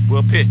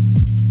 Well, pick.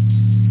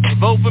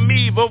 Vote for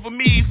me,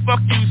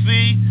 fuck you,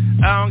 see?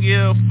 I don't give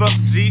a fuck,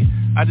 G.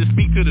 I just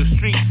speak to the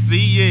streets,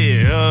 see?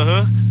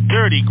 Yeah,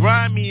 Dirty,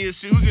 grimy as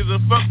shit. Who gives a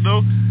fuck,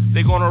 though?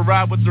 They gonna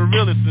ride with the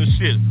realest and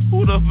shit.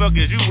 Who the fuck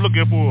is you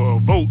looking for a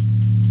vote?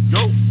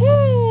 Yo,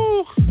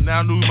 woo! Now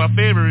I know who my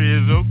favorite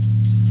is, yo.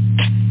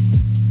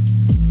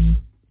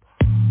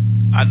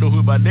 I know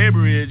who my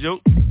neighbor is, yo.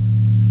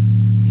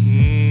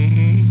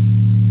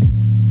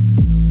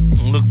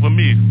 Look for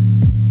me.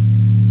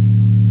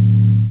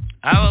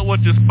 I don't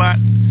want your spot.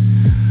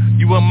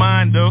 You want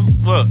mine, though.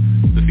 Look,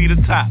 to see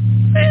the top.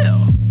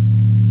 Hell.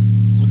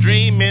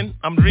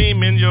 I'm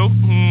dreaming, yo.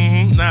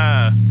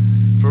 Nah,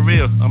 for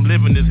real, I'm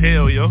living this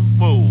hell, yo.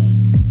 Whoa.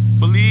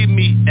 Believe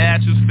me,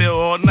 ashes fell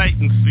all night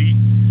and see.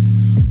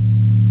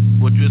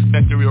 What you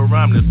expect a real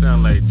rhyme to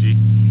sound like, G?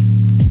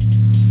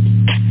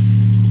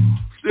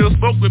 Still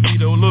spoke with me,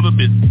 though, a little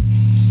bit.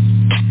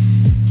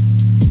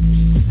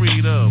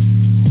 Freedom.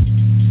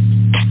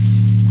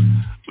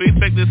 What do you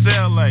expect to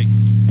sound like?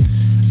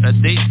 A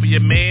date for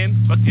your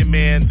man? Fuck your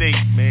man date,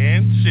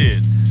 man.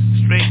 Shit.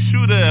 Straight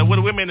shooter. Where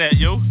the women at,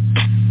 yo?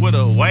 With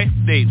a wife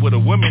date, with a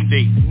woman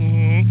date.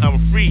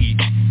 I'm free.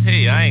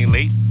 Hey, I ain't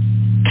late.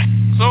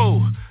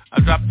 So, I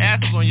drop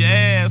asses on your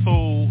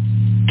asshole.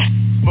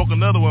 Smoke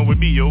another one with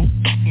me, yo.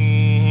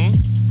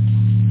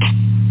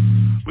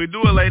 We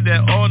do it like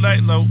that all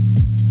night low.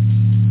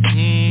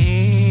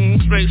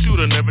 Straight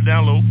shooter, never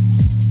down low.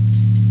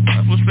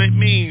 That's what straight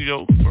means,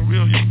 yo. For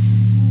real, yo.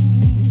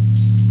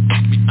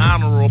 Be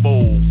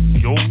honorable,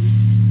 yo.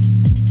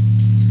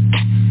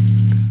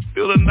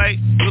 Feel the night,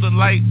 feel the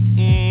light.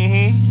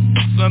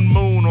 Sun,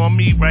 moon on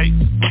me, right?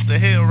 What the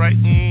hell, right?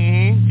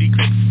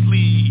 Eclipse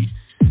sleeve.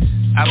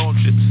 I don't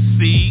trip,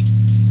 see.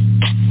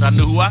 I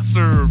know who I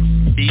serve.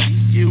 Be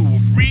you.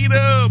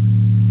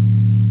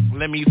 Freedom.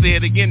 Let me say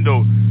it again,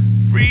 though.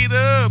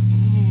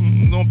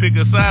 Freedom. Don't pick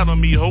a side on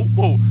me, ho.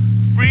 Whoa.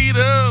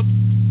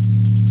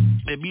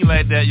 Freedom. It be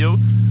like that, yo.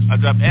 I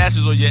drop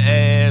ashes on your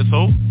ass,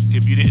 ho.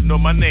 If you didn't know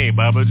my name,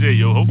 Baba J,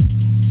 yo, ho.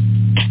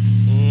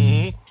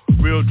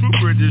 Real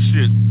trooper in this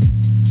shit.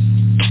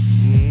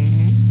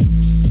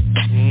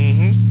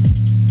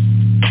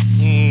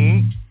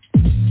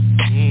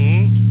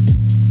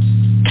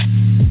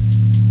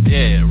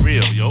 Yeah,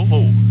 real, yo,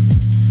 ho.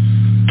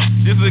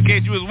 Just in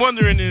case you was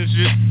wondering this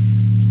shit.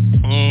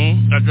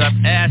 I drop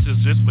ashes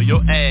just for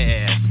your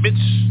ass, bitch.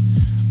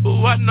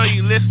 Ooh, I know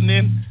you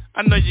listening.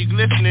 I know you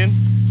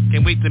glistening.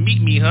 Can't wait to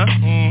meet me, huh?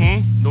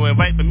 No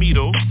invite for me,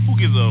 though. Who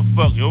gives a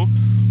fuck, yo?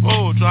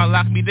 Oh, trying to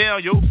lock me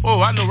down, yo.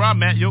 Oh, I know where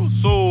I'm at, yo.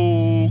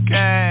 So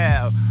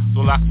cal.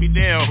 So lock me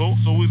down, ho.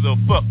 So who's a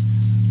fuck?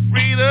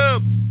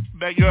 Freedom.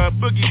 Backyard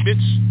boogie,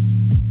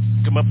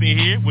 bitch. Come up in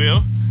here,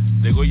 well,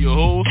 there go your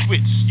whole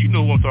switch. You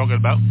know what I'm talking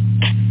about.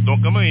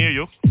 Don't come in here,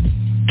 yo.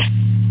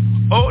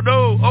 Oh,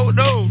 no.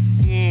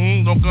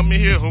 Don't come in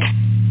here, ho.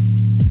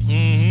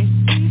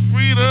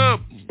 Freedom.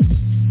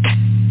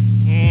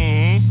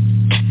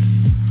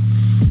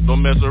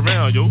 Don't mess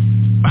around, yo.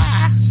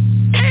 Bye.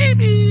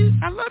 Baby,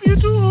 I love you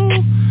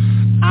too.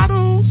 I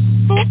don't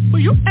vote for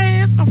your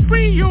ass. I'm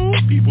free, yo.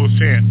 People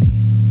chant.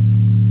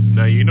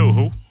 Now you know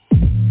who.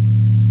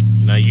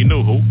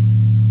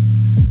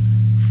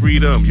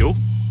 Freedom, yo.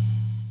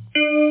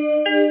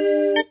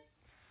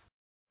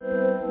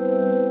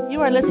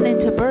 You are listening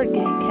to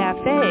ByrdGang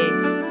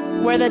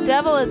Cafe, where the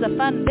devil is a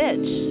fun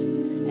bitch.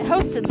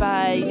 Hosted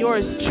by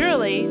yours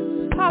truly,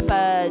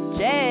 Papa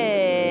J.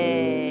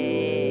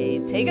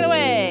 Take it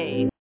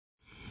away.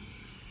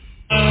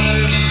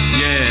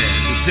 Yeah,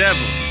 the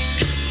devil.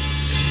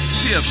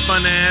 She a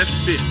fun ass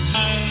bitch.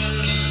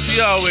 She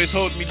always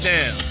holds me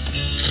down.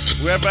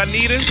 Wherever I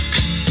need her,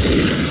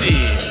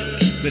 yeah,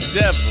 the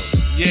devil,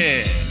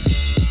 yeah.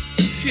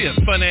 She a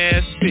fun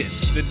ass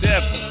bitch, the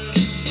devil,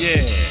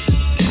 yeah.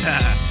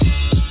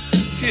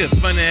 She a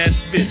fun ass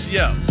bitch,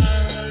 yo.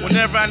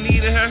 Whenever I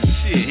needed her,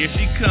 shit, here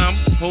she come,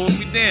 hold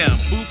me down,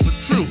 boo for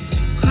crew,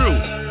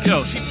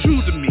 yo, she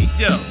true to me,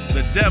 yo,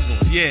 the devil,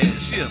 yeah,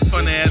 she a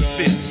fun ass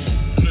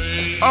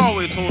bitch.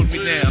 Always hold me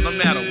down, no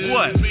matter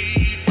what.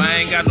 If I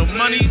ain't got no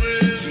money,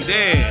 she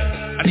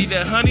there. I need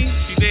that honey,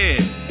 she there.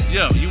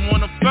 Yo, you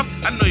wanna fuck?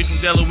 I know you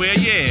from Delaware,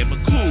 yeah, but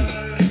cool.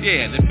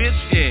 Yeah, the bitch,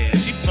 yeah,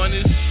 she fun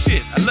as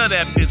shit. I love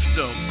that bitch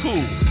though,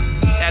 cool.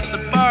 At the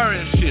bar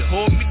and shit,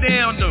 hold me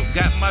down though.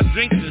 Got my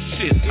drinks and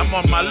shit, I'm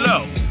on my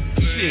low.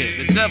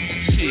 Shit, the devil,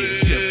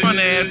 shit, she a fun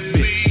ass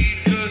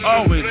bitch.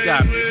 Always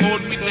got me,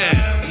 hold me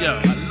down.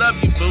 Yo, I love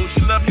you, boo,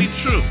 she love me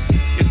true.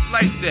 It's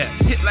like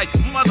that, hit like a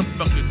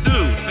motherfucker,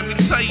 dude. Let me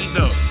tell you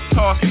though,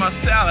 toss my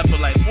salad for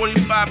like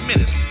 45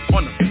 minutes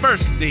on the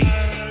first date.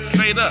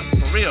 Straight up,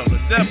 for real, the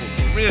devil,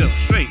 for real,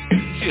 straight.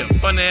 She a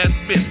fun ass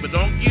bitch, but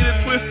don't get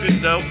it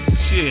twisted though.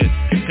 shit.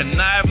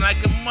 Connive like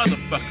a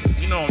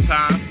motherfucker. You know the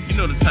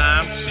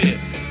time, shit.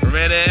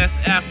 Red ass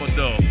apple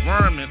though,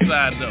 worm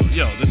inside though.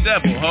 Yo, the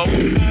devil, ho.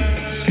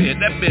 Shit,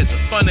 that bitch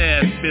a fun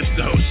ass bitch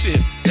though. Shit,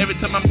 every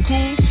time I'm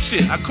cool,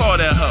 shit, I call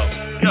that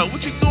hoe. Yo,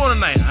 what you doing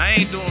tonight? I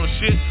ain't doing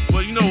shit.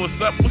 Well, you know what's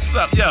up?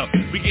 Yo,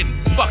 we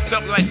getting fucked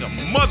up like a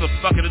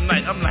motherfucker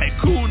tonight. I'm like,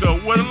 cool though.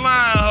 What a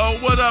line, ho.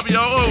 What up, yo?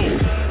 Oh.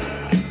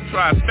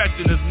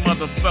 Trifecting this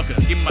motherfucker.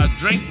 Give my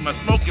drink, my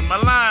smoke, and my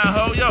line,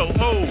 ho. Yo,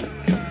 ho.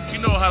 You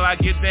know how I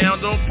get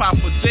down, though.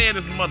 Papa J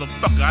this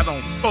motherfucker. I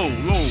don't fold,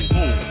 ho.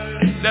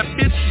 That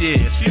bitch,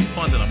 yeah, she's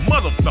fun than a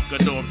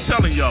motherfucker, though. I'm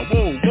telling y'all,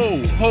 whoa,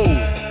 ho.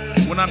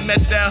 When I met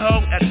that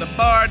hoe at the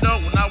bar,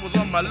 though, when I was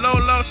on my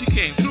low, she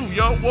came through,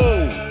 yo,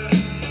 whoa.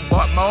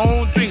 Bought my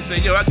own drink,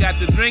 said, yo, I got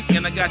the drink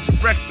and I got your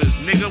breakfast,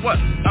 nigga, what?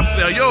 I'm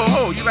saying, yo,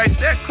 ho, you like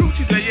that crew?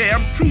 She said, yeah,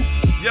 I'm true.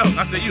 Yo,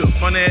 I said, you a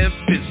fun ass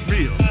bitch,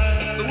 real.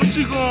 So what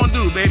you gonna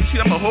do, baby?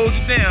 Shit, I'ma hold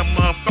you down,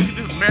 motherfucker.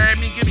 Just marry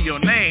me, give me your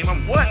name.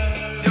 I'm what?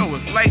 Yo,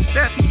 it's like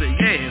that? She said,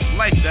 yeah, it's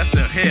like that. I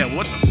said, hell,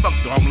 what the fuck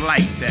do I'm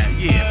like that?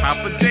 Yeah,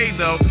 Papa J,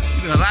 though,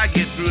 you know how I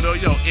get through, though.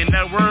 Yo, in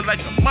that word like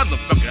a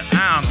motherfucker,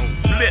 I don't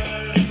flip.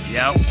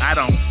 Yo, I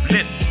don't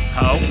flip,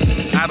 ho.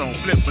 I don't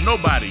flip for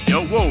nobody,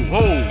 yo, whoa.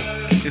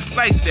 It's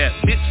like that,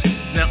 bitch.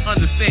 Now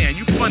understand,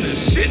 you fun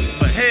as shit,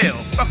 but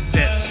hell, fuck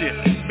that shit.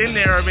 Been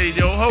there already,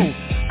 yo, ho.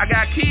 I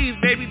got keys,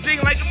 baby,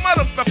 ding like a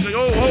motherfucker,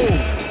 yo, ho.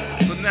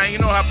 So now you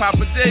know how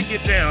Papa J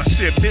get down,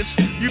 shit, bitch.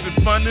 You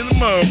been fun in the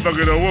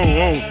motherfucker, though,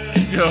 whoa.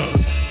 Yo,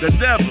 the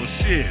devil,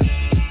 shit.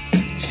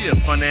 She a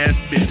fun ass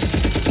bitch.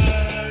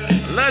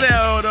 I love that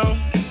hoe, though.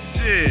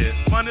 Shit,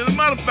 fun in the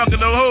motherfucker,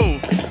 though, ho.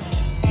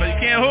 But you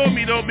can't hold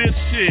me, though, bitch,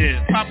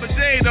 shit. Papa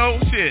J, though,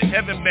 shit.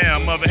 Heaven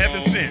bound, mother,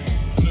 heaven sent.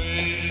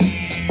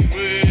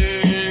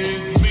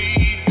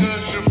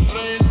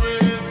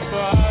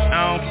 I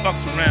don't fuck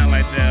around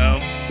like that, ho.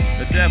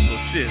 The devil,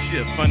 shit, she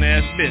a fun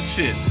ass bitch,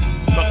 shit.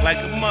 Fuck like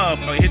a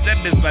motherfucker, hit that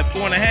bitch like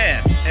 4.5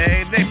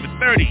 every day for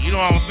 30, you know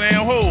what I'm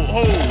saying?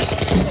 Ho.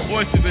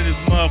 Voices in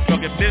this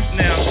motherfucking bitch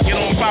now. Get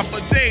on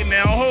Papa J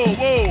now, ho.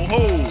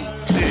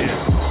 Shit,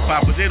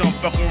 Papa J don't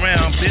fuck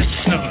around, bitch.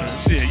 No,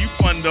 shit, you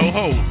fun though,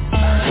 ho.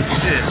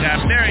 Shit,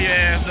 gotta marry your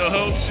ass though,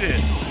 ho,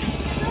 shit.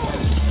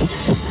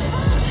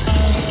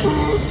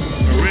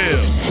 For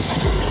real.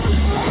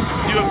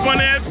 You a fun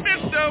ass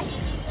bitch though.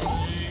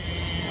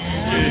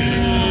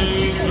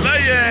 Yeah.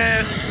 Love your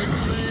ass.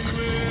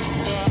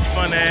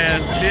 Fun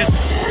ass bitch.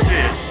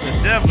 Shit. The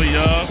devil,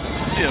 y'all.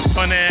 She a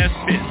fun ass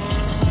bitch.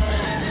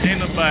 Ain't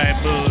nobody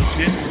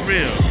bullshit. For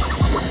real.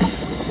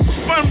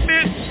 Fun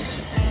bitch.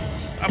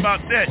 How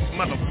about that,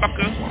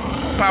 motherfucker?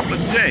 Papa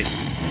J.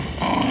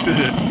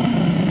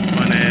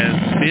 Fun ass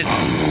bitch.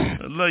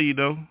 I love you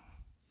though.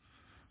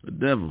 The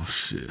devil,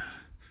 shit.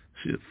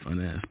 She a fun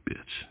ass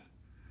bitch.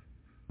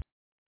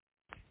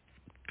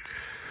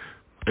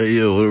 Hey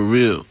yo, we're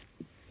real.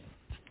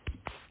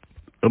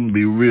 I'm gonna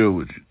be real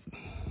with you.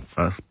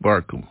 I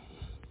spark 'em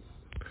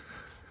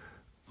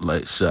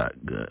like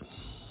shotgun.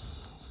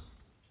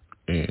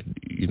 And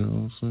you know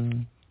what I'm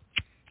saying?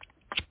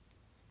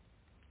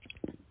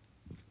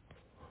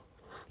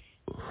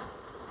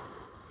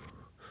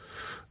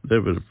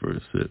 Never the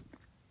first sip.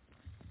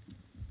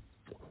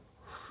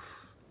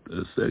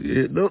 The second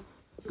hit, nope.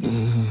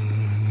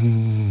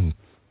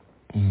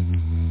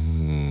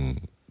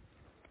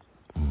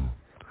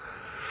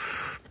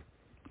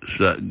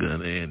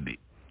 Shotgun Andy.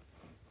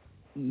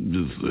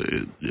 Just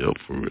saying, yo,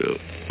 for real.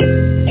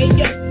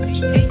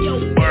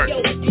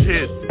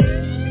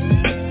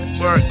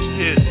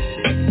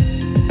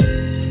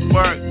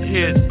 Spark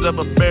hit,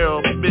 double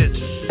barrel bitch.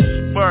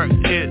 Spark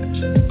hit,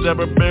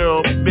 double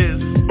barrel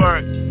bitch.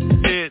 Spark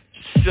hit,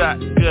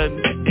 shotgun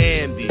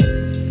Andy.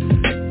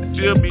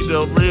 Feel me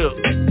though, real.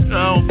 I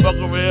don't fuck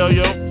around,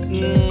 yo.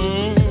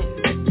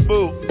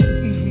 Boo.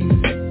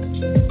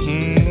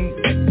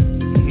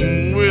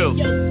 Real.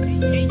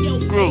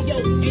 Group.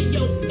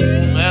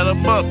 Add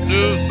them up,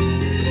 dude.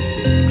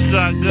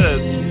 Shotgun.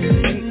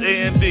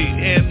 A&D.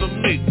 Handle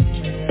me.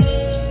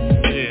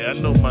 Yeah, I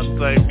know my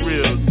type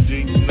real. G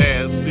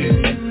nasty.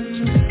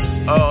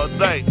 All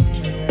night.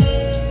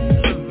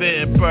 The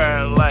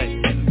vampire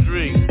light.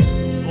 Drink.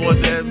 Or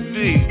that V.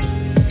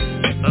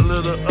 A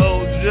little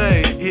OJ.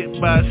 Hit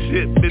my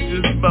shit,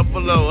 bitches.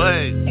 Buffalo.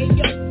 Hey.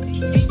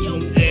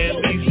 And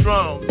be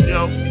strong,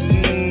 yo.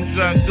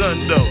 Shotgun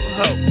though.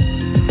 Ho.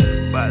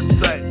 My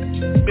type.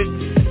 Bitch.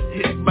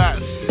 Hit my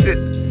shit.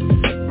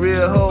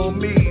 Real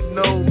homie,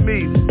 know me.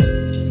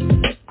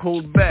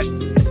 Hold back,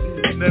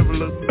 never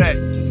look back.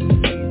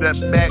 That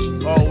back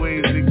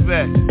always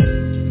exact.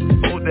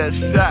 Hold that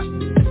shot,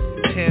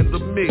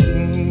 handle me.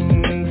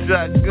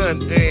 Shotgun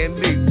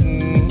Andy.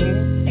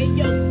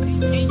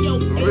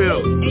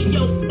 Real.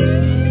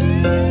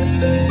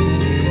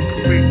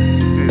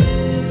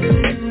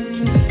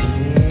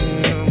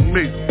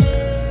 Me.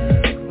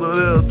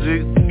 Little G.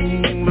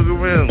 Look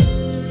around.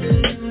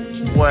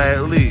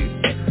 Wild leaf.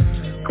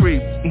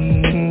 Creep.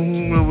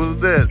 What was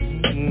that?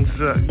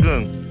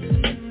 Shotgun.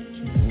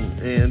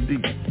 Andy.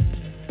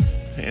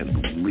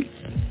 Handle me.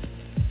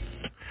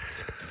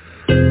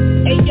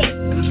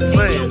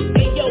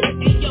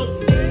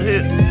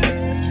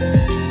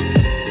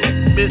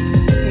 bitch.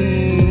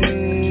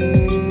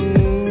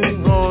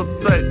 All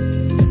tight.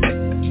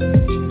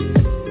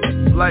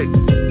 Like,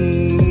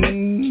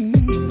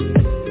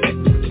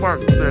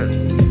 spark that.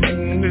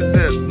 Hit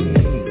that.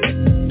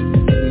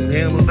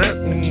 Handle that.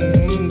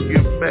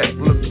 Give back,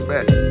 look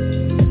back.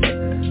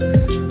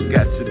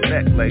 Got your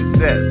back like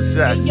that.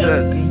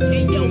 Shotgun.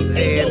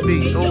 And be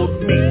old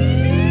me.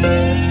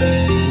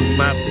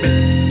 My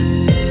bitch.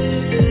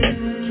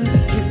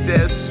 Hit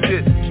that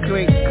shit.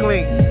 Clink,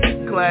 clink.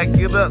 Clack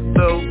it up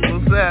though.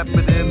 What's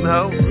happening,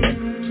 ho?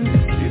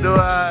 You know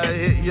how I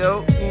hit,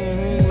 yo?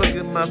 Look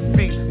at my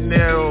feet,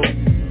 narrow,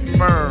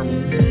 firm,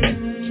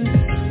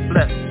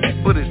 left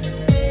footed,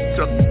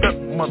 chucked up,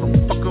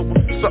 motherfucker.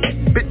 What's up,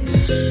 bitch?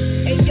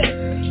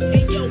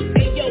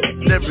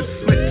 Never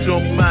switch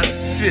on my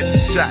shit.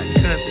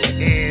 Shotgun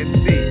and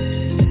D.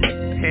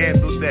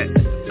 Handle that.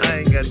 I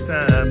ain't got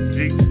time, G.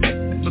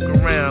 Look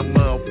around,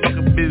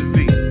 motherfucker,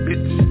 busy,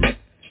 bitch.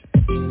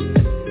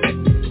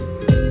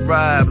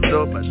 Ride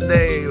up my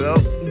day, yo.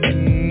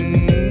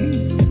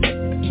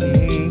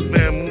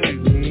 Family,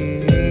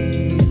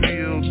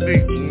 BLD,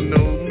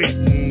 know me,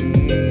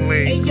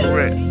 ain't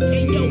correct.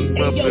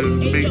 Bubba,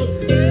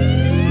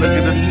 look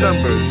at the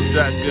numbers,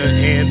 shotgun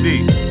and D.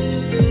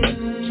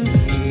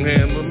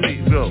 Handle me,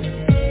 go.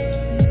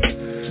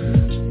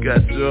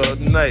 Got you all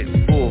night,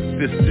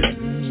 4-fisted,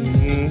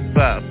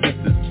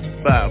 5-fisted,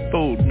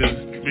 5-fold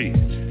ministry.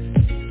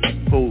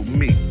 Fold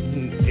me,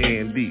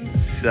 and D,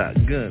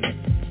 shotgun.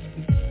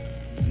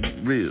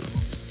 Real.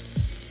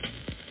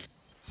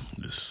 I'm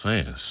just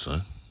saying,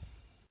 son.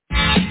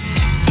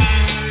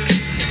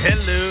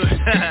 Hello.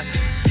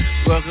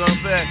 Welcome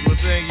back. Well,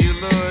 thank you,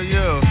 Lord.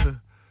 Yo.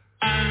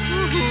 Who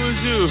is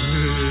you?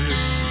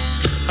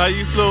 How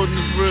you floating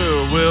this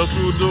real? Well,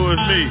 through doors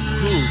me.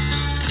 Who?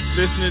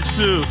 Listening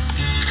to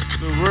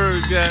the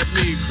word got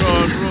me.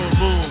 Crossroad,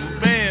 boom,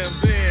 bam,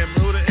 bam.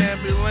 Who the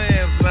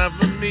ambulance? Not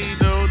for me,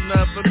 though.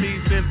 Not for me.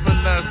 Then for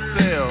not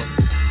sell.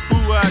 Who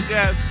I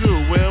got to?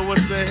 Well,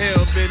 what the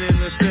hell? Been in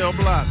the cell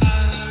block.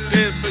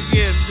 Then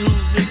forget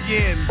who's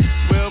begin.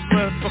 Well,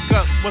 fuck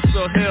up. What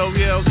the hell?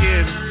 Yeah,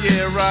 again.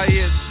 Yeah,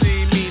 riot.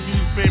 See me.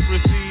 Newspaper.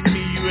 See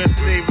me.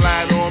 USA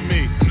lied on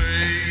me.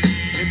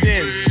 And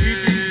then we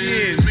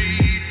begin.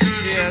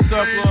 Yeah, I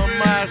talk on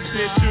my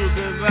shit too,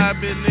 cause I've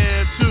been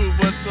there too.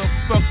 What the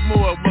fuck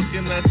more? What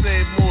can I say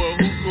more?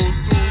 Who goes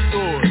through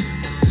doors?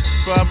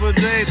 Papa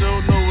J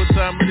don't know what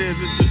time it is.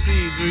 It's the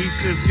season. He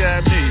just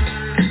got me.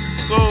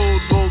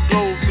 Gold,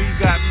 me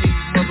got me,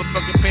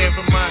 motherfucker paying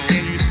for mine,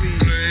 can you see?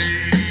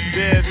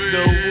 There's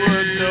no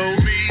wood,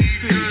 no see,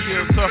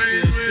 still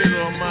talking shit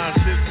on my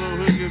shit, so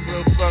who gives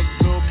a fuck,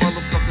 no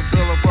motherfucker,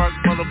 trailer park,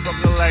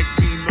 motherfucker like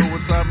me, know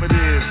what time it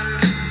is.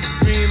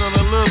 Green on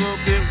a little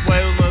bit,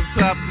 white on the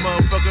top,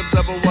 motherfucker,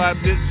 double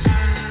wide bitch.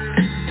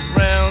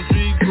 Round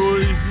three,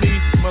 goodies me,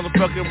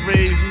 motherfucker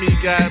raised me,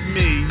 got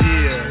me,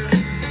 yeah.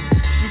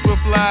 Super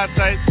fly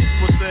type,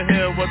 what the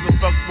hell, what the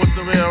fuck, what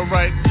the hell,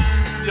 right?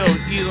 Yo,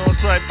 eat on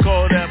tripe,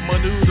 call that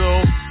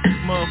menudo.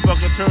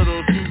 Motherfucker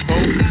turtle, soup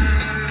boat.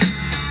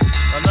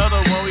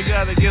 Another one, we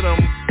gotta get them.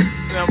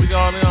 Now we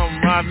got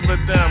them, riding with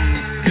them.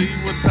 See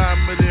what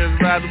time it is,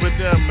 riding with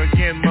them.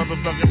 Again,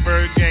 motherfucking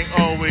ByrdGang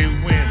always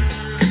win.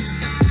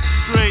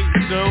 Straight,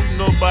 though,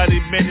 nobody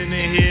bending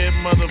in here.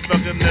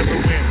 Motherfucker never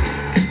win.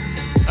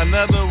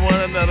 Another one,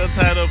 another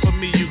title for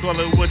me. You call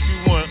it what you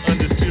want,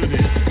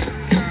 undisputed.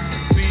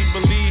 See,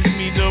 believe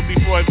me, though,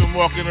 before I even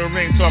walk in the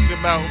ring, talking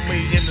about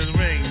me in the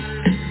ring.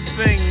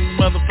 Thing,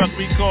 motherfucker,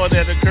 we call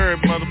that a curb,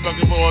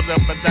 motherfucker, rolled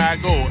up a die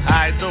go.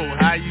 I know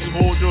how you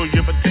hold those,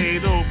 your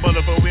potato,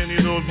 motherfucker, any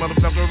of those,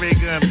 motherfucker, ray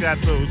guns got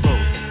those, so.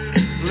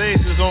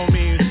 Laces on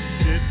me and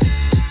shit.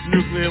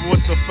 Nuclear, what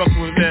the fuck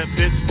was that,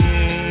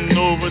 bitch?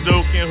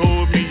 Overdose can't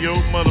hold me, yo,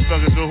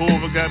 motherfucker,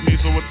 Jehovah got me,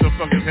 so what the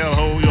fuck is hell,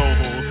 hold yo,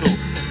 ho, so.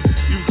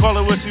 You call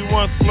it what you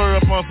want, slur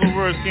up on some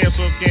words, can't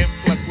fuck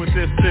with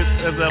this shit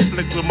as I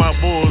flick with my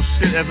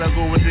bullshit as I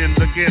go within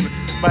again.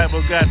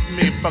 Bible got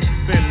me, fuck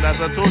sin. As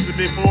I told you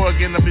before,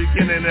 again, the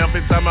beginning,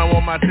 every time I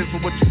want my shit, so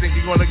what you think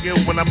you're gonna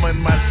get when I'm in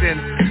my sin?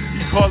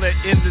 You call it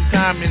ending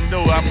time, and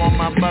no, I'm on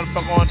my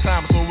motherfucker on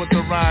time, so what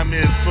the rhyme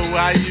is? So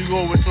how you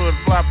go with sort of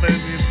flopping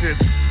and shit?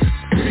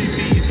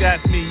 BB's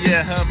got me,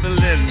 yeah,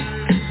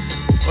 humbling.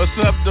 What's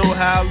up, though?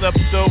 How up,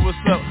 though? What's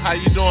up? How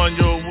you doing,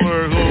 your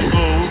word?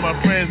 Who my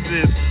friends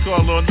is?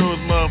 Call on those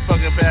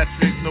motherfucking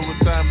Patrick. Know what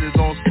time it is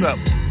on stuff.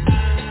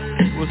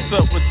 What's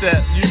up with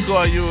that? You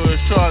call yours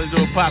Charlie,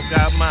 though. Pop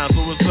got mine.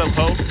 So what's up,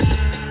 ho?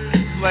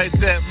 Like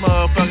that,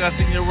 motherfucker. I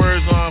seen your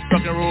words on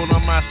fucking roll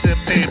on my shit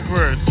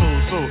paper.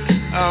 So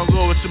I don't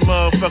go with your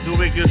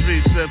motherfucking wicked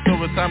street. So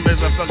what time is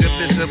I fucking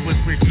bitch up with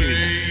free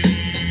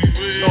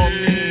don't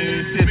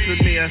mean shit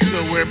to me. I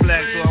still wear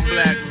black, so I'm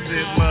black and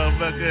shit,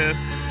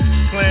 motherfucker.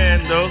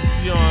 Clan though,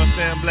 you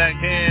understand, black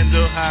hand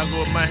though, how I go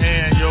with my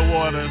hand, your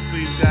water,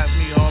 please got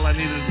me, all I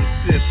need is a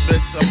sip,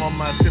 bitch, I'm on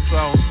my sip, so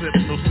I don't sip,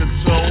 no sip,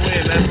 so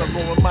in, that's I'm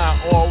going my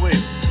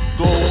always,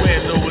 go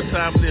in, know what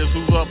time it is,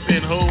 who up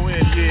in, who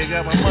in, yeah,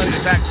 got my money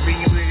back,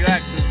 being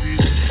active,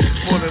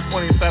 more than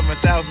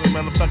 27,000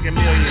 motherfucking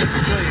millions,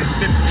 billions,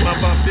 bitches,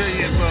 motherfucking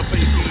billions,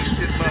 motherfucking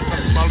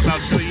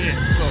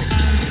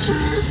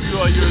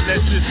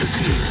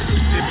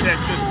If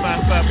that's just my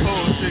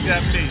bipolar shit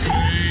got me.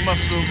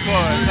 Muscle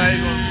cars, how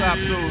you gonna stop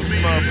those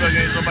motherfuckers?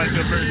 Ain't nobody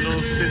converting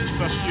those bitch,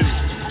 fuck you.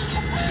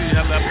 See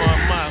how that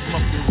my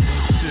muscles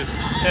shit,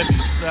 heavy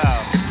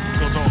style,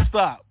 so don't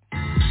stop.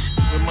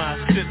 With my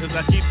shit, as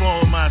I keep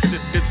on with my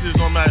shit, bitches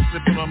on my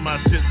sipping on my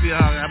shit, see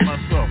how I got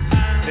myself.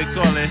 They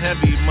call it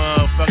heavy,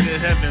 motherfucker,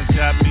 heavens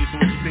got me, so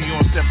what you think you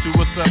on step 2,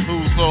 what's up,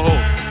 who's so ho?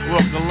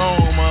 Walk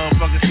alone,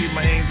 motherfucker, see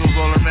my angels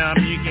all around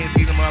me, you can't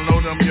see them, I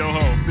load them, yo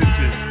ho,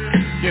 bitches.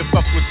 Can't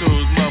fuck with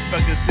those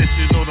motherfuckers,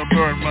 bitches, know the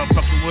bird,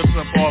 motherfucker, what's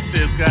up, off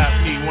this,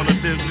 got me, want a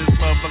business,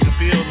 motherfucker,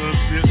 feel the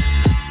shit.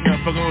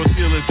 Motherfucker, what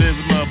feel is this,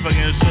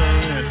 motherfucking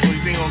insurance, so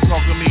you think gonna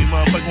talk to me,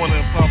 motherfucker, want a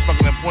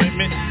motherfucking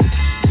appointment?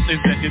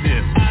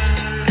 Executive.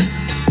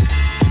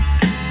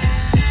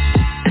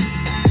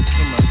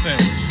 My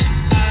sandwich.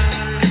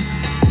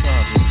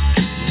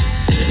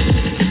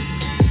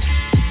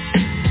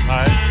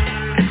 Alright.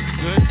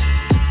 Good.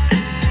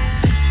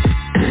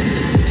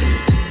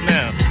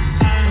 Now,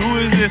 who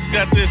is this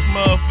got this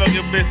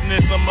motherfucking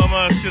business on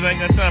my shit? I ain't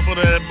got time for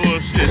that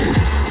bullshit.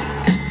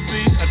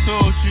 See, I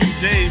told you,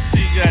 Dave,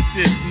 she got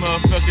this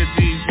motherfucker,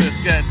 Jesus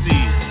got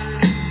these.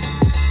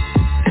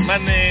 My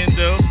name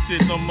though,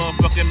 shit don't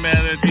motherfucking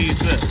matter,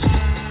 Jesus.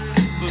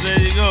 So there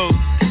you go.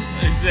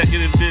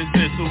 Executive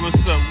business, so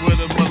what's up with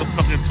a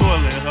motherfucking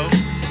toilet, ho?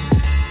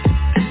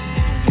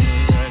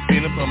 I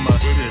clean up on my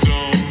shit.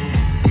 Don't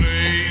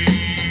play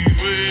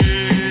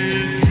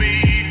with me,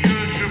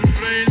 'cause you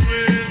play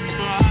with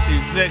fire.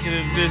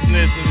 Executive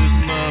business in this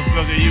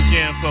motherfucker, you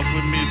can't fuck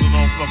with me, so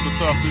don't fucking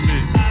talk to me.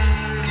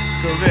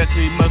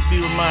 Correctly, must be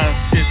with my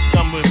shit,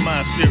 some with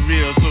my shit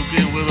real, so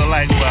get with a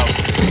light go out.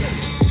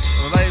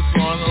 The lights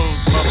on, oh,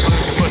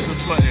 motherfucker, push the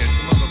button.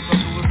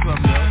 Motherfucker, what's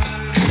up, yo?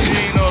 You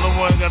ain't know the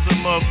one got the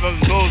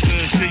motherfucking goals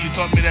and shit. You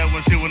taught me that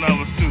one shit when I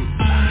was 2.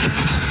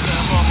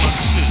 I'm on my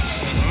shit.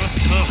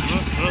 What's up?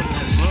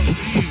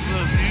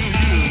 Jesus,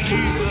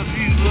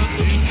 you.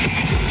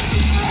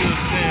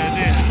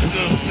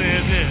 Still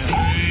staying there.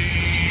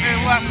 Hey,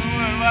 watch and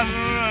run.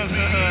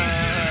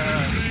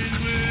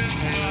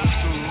 Yeah, that's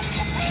cool.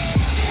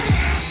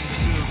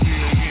 Still see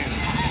you again.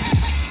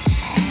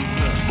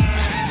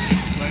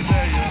 Like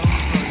that, yo.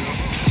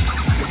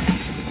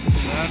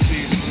 I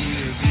see it.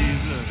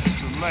 Jesus.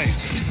 The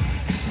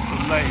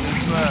light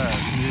inside.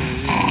 Yeah,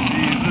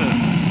 Jesus.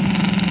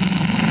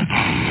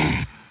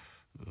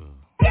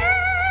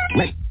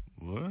 What?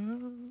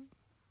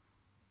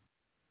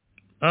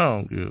 I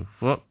don't give a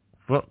fuck.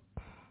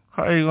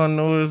 How you gonna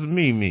know it's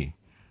me?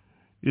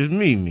 It's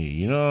me,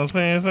 you know what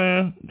I'm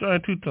saying? Try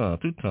it 2 times.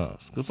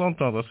 Cause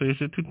sometimes I say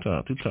shit 2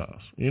 times.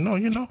 You know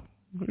what I'm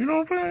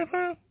saying?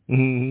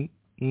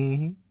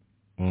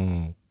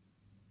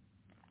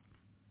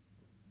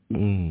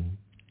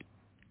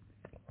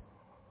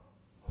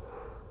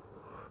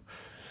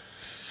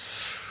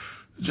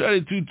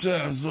 Johnny 2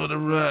 times on the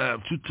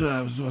rhyme,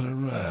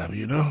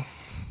 you know?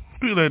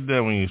 Be like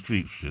that when you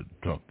sleep shit,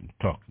 talking.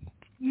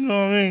 You know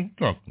what I mean?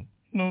 Talking.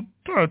 You know,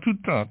 try 2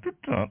 times.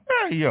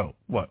 Hey, yo,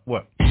 what?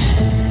 Full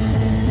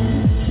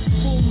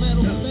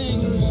metal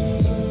fingers.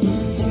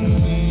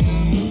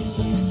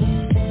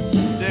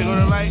 There go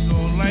the light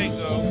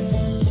go.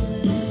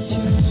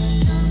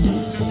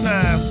 2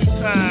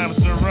 times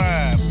the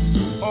rhyme.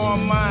 All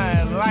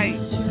my light.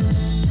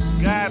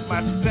 Guide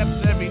my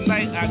steps every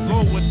night. I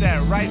go with that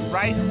right.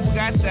 Who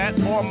got that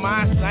all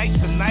my night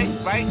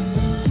tonight, right?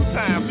 2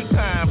 times.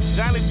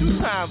 Johnny 2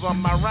 times on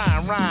my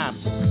rhyme.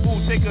 Ooh,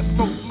 take a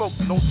smoke.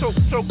 Don't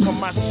choke on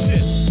my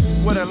shit.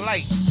 With a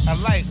light,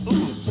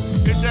 ooh.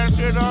 Get that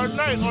shit all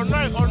night,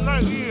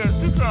 yeah.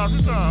 2 times,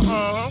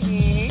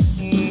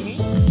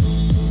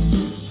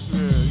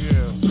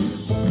 Yeah.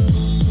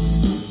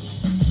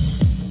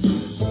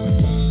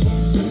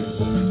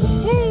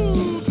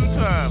 Woo, 2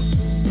 times.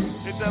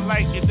 Get that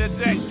light, get that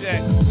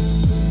jack.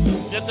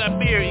 Get that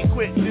beer, he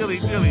quit, dilly.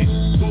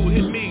 Ooh,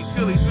 hit me,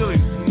 silly.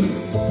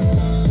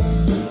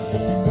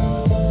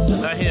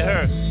 I hit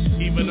her,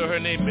 even though her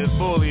name is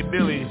Bully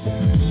Billy.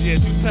 Yeah,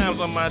 2 times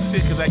on my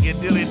shit, cause I get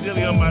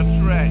dilly on my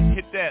track.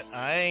 Hit that,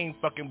 I ain't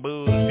fucking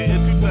bullshit.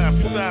 2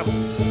 times,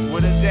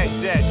 with a jack.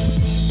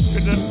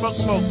 Hit that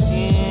smoke.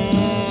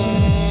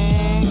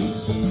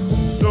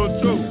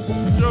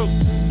 Joke,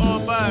 all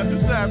by 2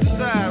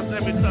 times,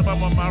 every time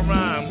I'm on my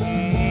rhyme.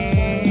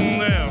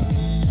 Now,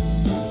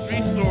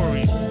 3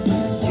 stories,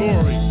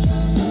 glory,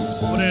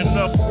 put in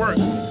enough work,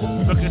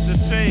 look at the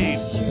shade,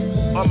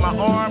 on my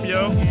arm,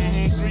 yo,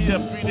 3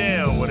 up, 3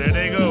 down, well there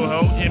they go, ho,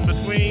 in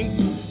between,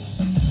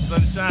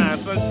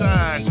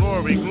 sunshine,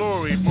 glory,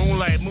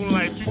 moonlight,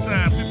 2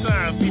 times,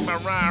 see my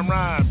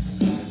rhyme,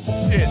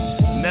 shit,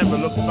 never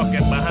look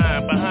fucking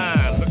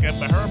behind, look at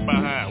her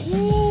behind,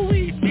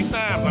 woo-wee, 3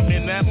 times, I'm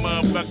in that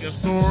motherfucking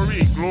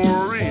story,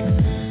 glory,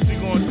 she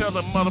gonna tell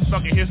the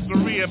motherfucking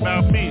history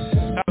about me,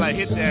 how I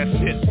hit that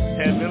shit,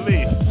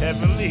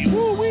 heavenly,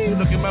 woo-wee,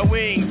 look at my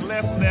wings,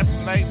 left,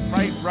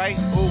 right,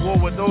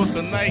 overdose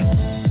tonight,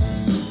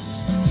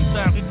 2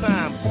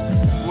 times,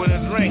 with a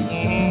drink,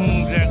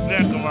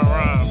 jack on my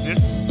rhyme,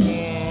 bitch,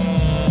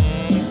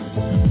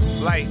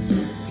 light,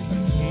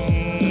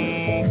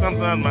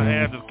 son, my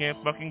ass just can't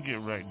fucking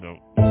get right though.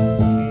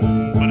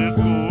 But it's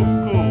cool.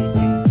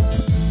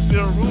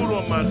 Still rude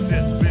on my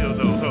shit, real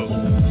though, ho.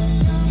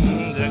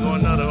 There go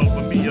another hoe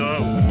for me,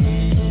 y'all.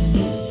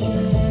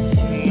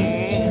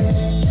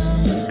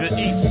 Good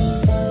eat.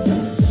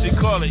 She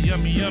call it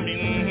yummy.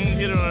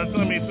 Hit her on her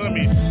tummy.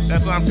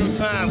 That's why I'm 2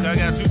 times. I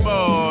got 2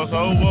 balls.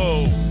 Oh,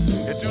 whoa.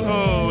 Got 2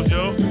 hoes,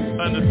 yo.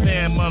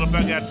 Understand,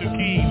 motherfucker, I got 2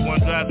 keys. One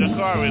drives the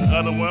car and the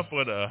other one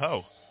for the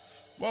house.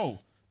 Whoa.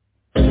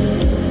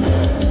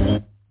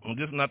 I'm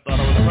just not thought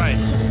I was right.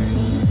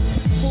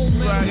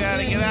 So I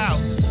gotta get out.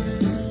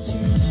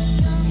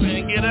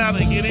 And get out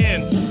and get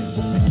in.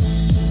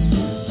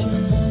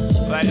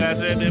 Like I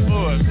said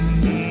before,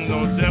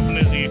 no,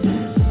 definitely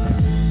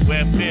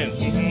weapon.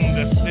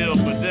 That's still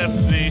for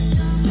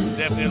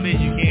definitely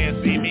you can't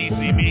see me,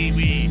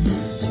 we.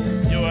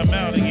 Yo, I'm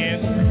out again.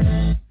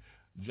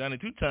 Johnny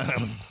 2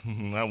 times.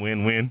 I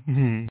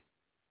win.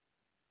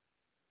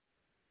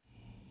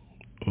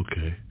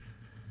 Okay.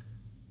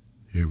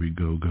 Here we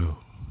go.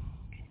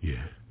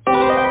 Yeah. Oh,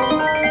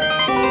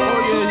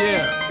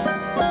 yeah.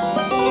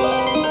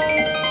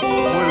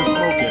 Where the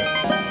smoke at?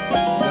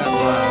 That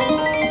line.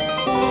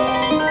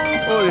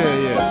 Oh, yeah.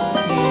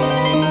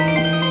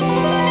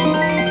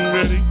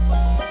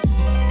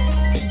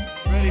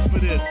 Ready for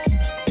this.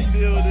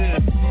 Still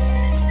this.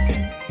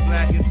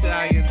 Black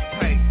Italian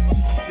tight.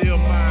 Still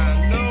mine.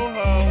 No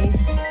ho.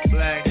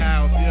 Black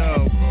house, yo.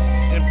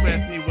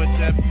 Impress me with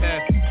that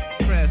press.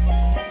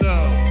 So,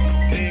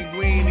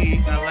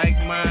 linguine. I like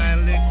mine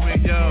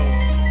liquid, yo.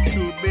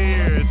 2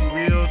 beers.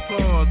 Real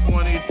tall.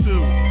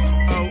 22.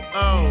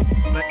 Oh.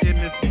 Like in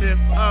the Smith.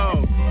 Oh.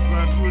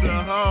 Run through the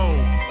hole.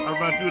 I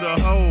run through the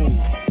hole.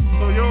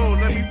 So, yo,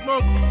 let me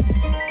smoke.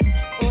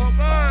 Oh,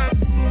 God.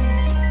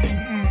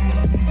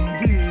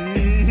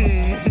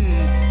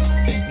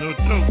 No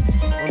joke.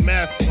 A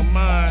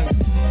mastermind.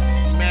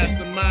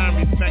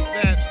 Respect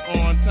that.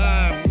 On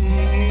time.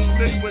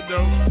 Liquid,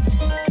 though.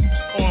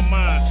 On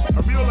mine. I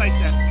real like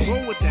that.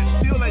 Roll with that.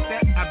 Feel like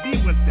that. I be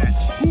with that.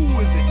 Who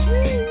is it?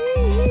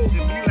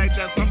 It be like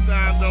that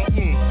sometimes, though.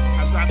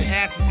 I drop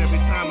ashes every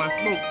time I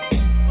smoke.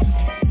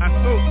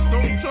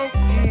 Don't choke.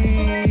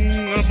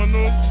 I'm a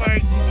no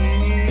fight.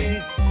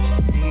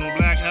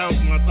 Black house,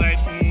 my type.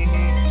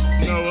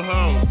 No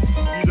ho.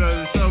 You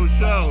does show.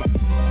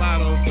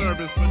 Bottle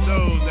service for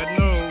those that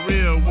know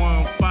real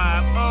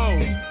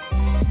 150.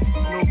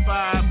 No 50.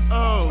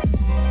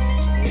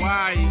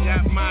 Why you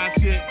got my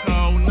shit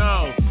cold?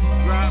 No.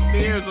 Drop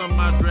beers on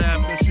my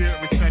draft and shit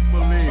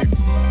respectfully.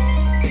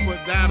 Put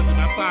dollars in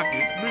my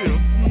pocket. Real.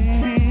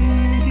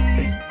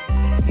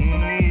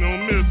 No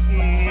miss.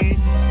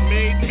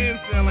 Made men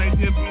sound like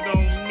this, we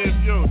don't miss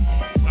yo.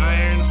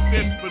 Iron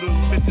fist for those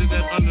bitches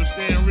that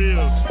understand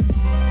real.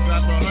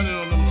 Drop 100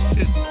 on them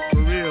shits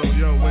for real,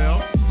 yo. Well,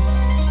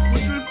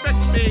 would you expect a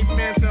made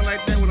man sound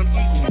like that when I'm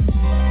eating?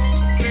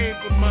 Save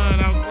for mine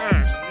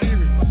outside.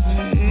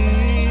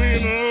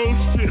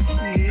 Shit.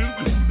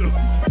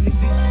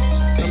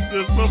 I'm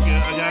still smoking.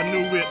 I got a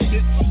new whip,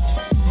 bitch.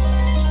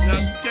 Now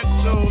check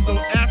those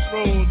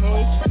afros, ho.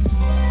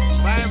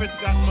 Virus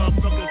got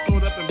motherfuckers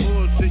sold up in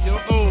bullshit, yo.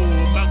 Oh,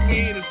 my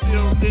queen is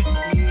still lit.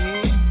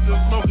 Still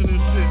smoking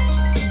this shit.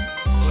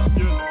 What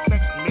you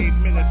expect made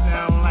men that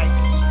sound like?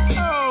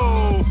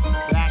 Oh,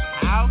 black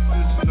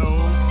houses, no.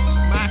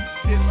 My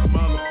shit,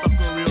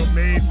 motherfucker, real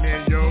made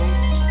man, yo.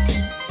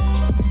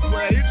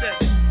 Well, hit that.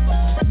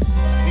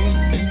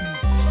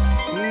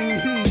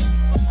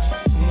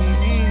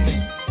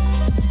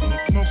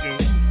 Smoking.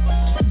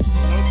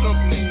 No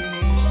talking.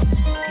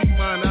 Keep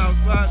mine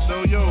outside,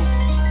 though, yo.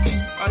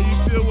 How you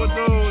feel with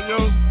those, yo?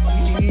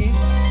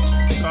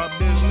 Talk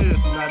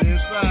business, not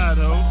inside,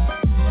 ho.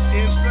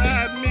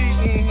 Inside me,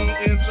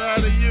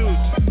 inside of you.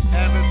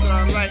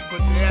 Avatar light, put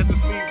your ass to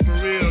feet for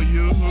real,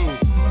 you.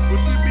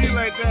 Would you be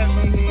like that?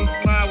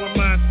 Smile with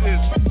my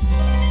sis.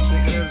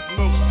 Take that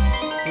smoke.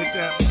 Hit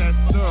that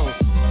pesto,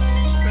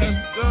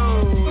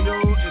 yo.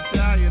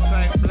 Italian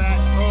type black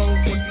hole.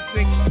 What you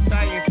think?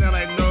 Italian sound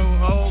like no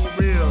hole,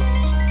 real.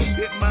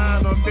 Hit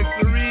mine on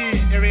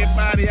victory.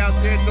 Everybody out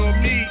there know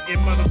me and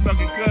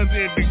motherfucking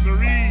cousin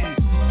victory.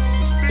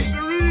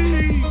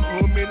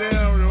 Hold me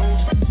down, yo.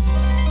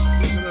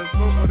 Listen to that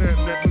smoke for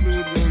that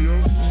balloon, yo.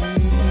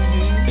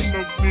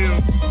 Smoke feel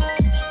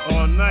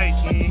all night.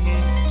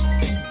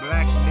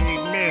 Black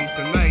made men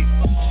tonight.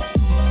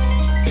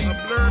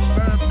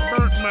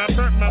 I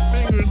burnt my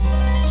fingers.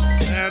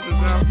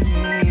 Ashes out.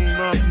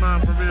 Lost mine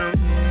for real.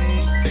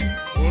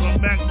 Hold on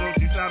back, though.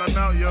 She shot him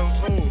out, yo.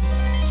 Oh,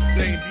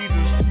 thank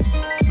Jesus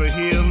for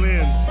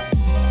healing.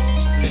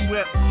 He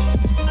swept.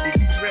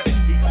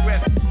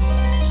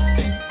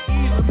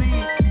 Easily.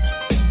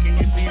 Can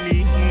you see me?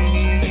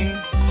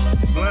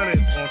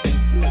 Blunted on some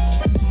shit.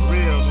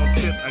 Real on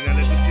tip. I gotta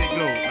let this shit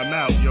go. I'm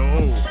out, yo.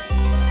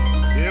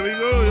 Here we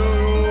go, yo.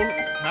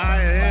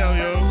 High as hell,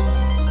 yo.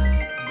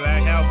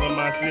 Black house on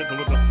my shit, so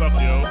what the fuck,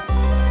 yo?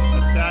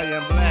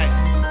 Italian black.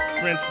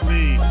 French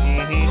lead.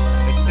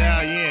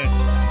 Italian.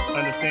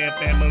 Understand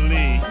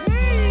family.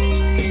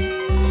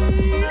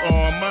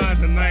 On mine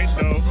tonight,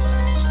 though.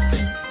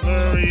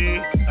 Flurry.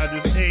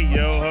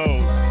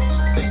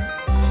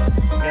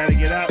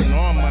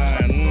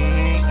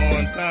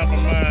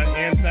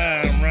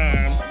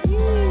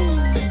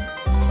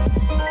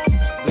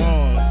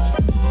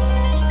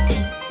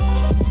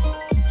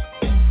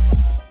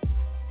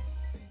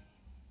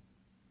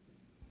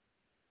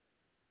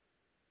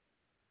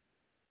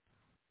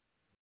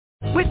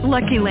 With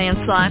Lucky Land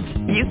Slots,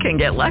 you can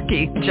get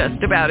lucky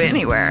just about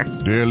anywhere.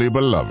 Dearly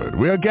beloved,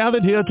 we are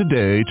gathered here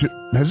today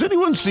to... Has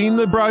anyone seen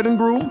the bride and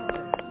groom?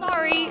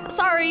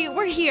 Sorry,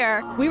 we're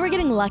here. We were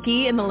getting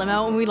lucky in the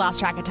limo and we lost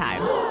track of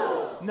time.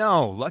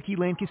 No, Lucky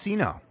Land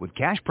Casino, with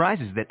cash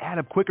prizes that add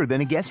up quicker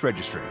than a guest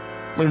registry.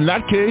 In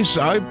that case,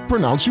 I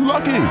pronounce you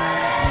lucky.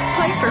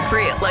 Play for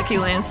free at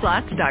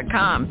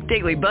LuckyLandSlots.com.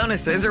 Daily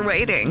bonuses are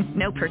waiting.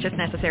 No purchase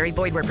necessary.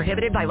 Void where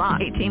prohibited by law.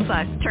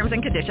 18+. Terms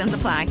and conditions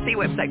apply. See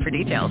website for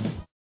details.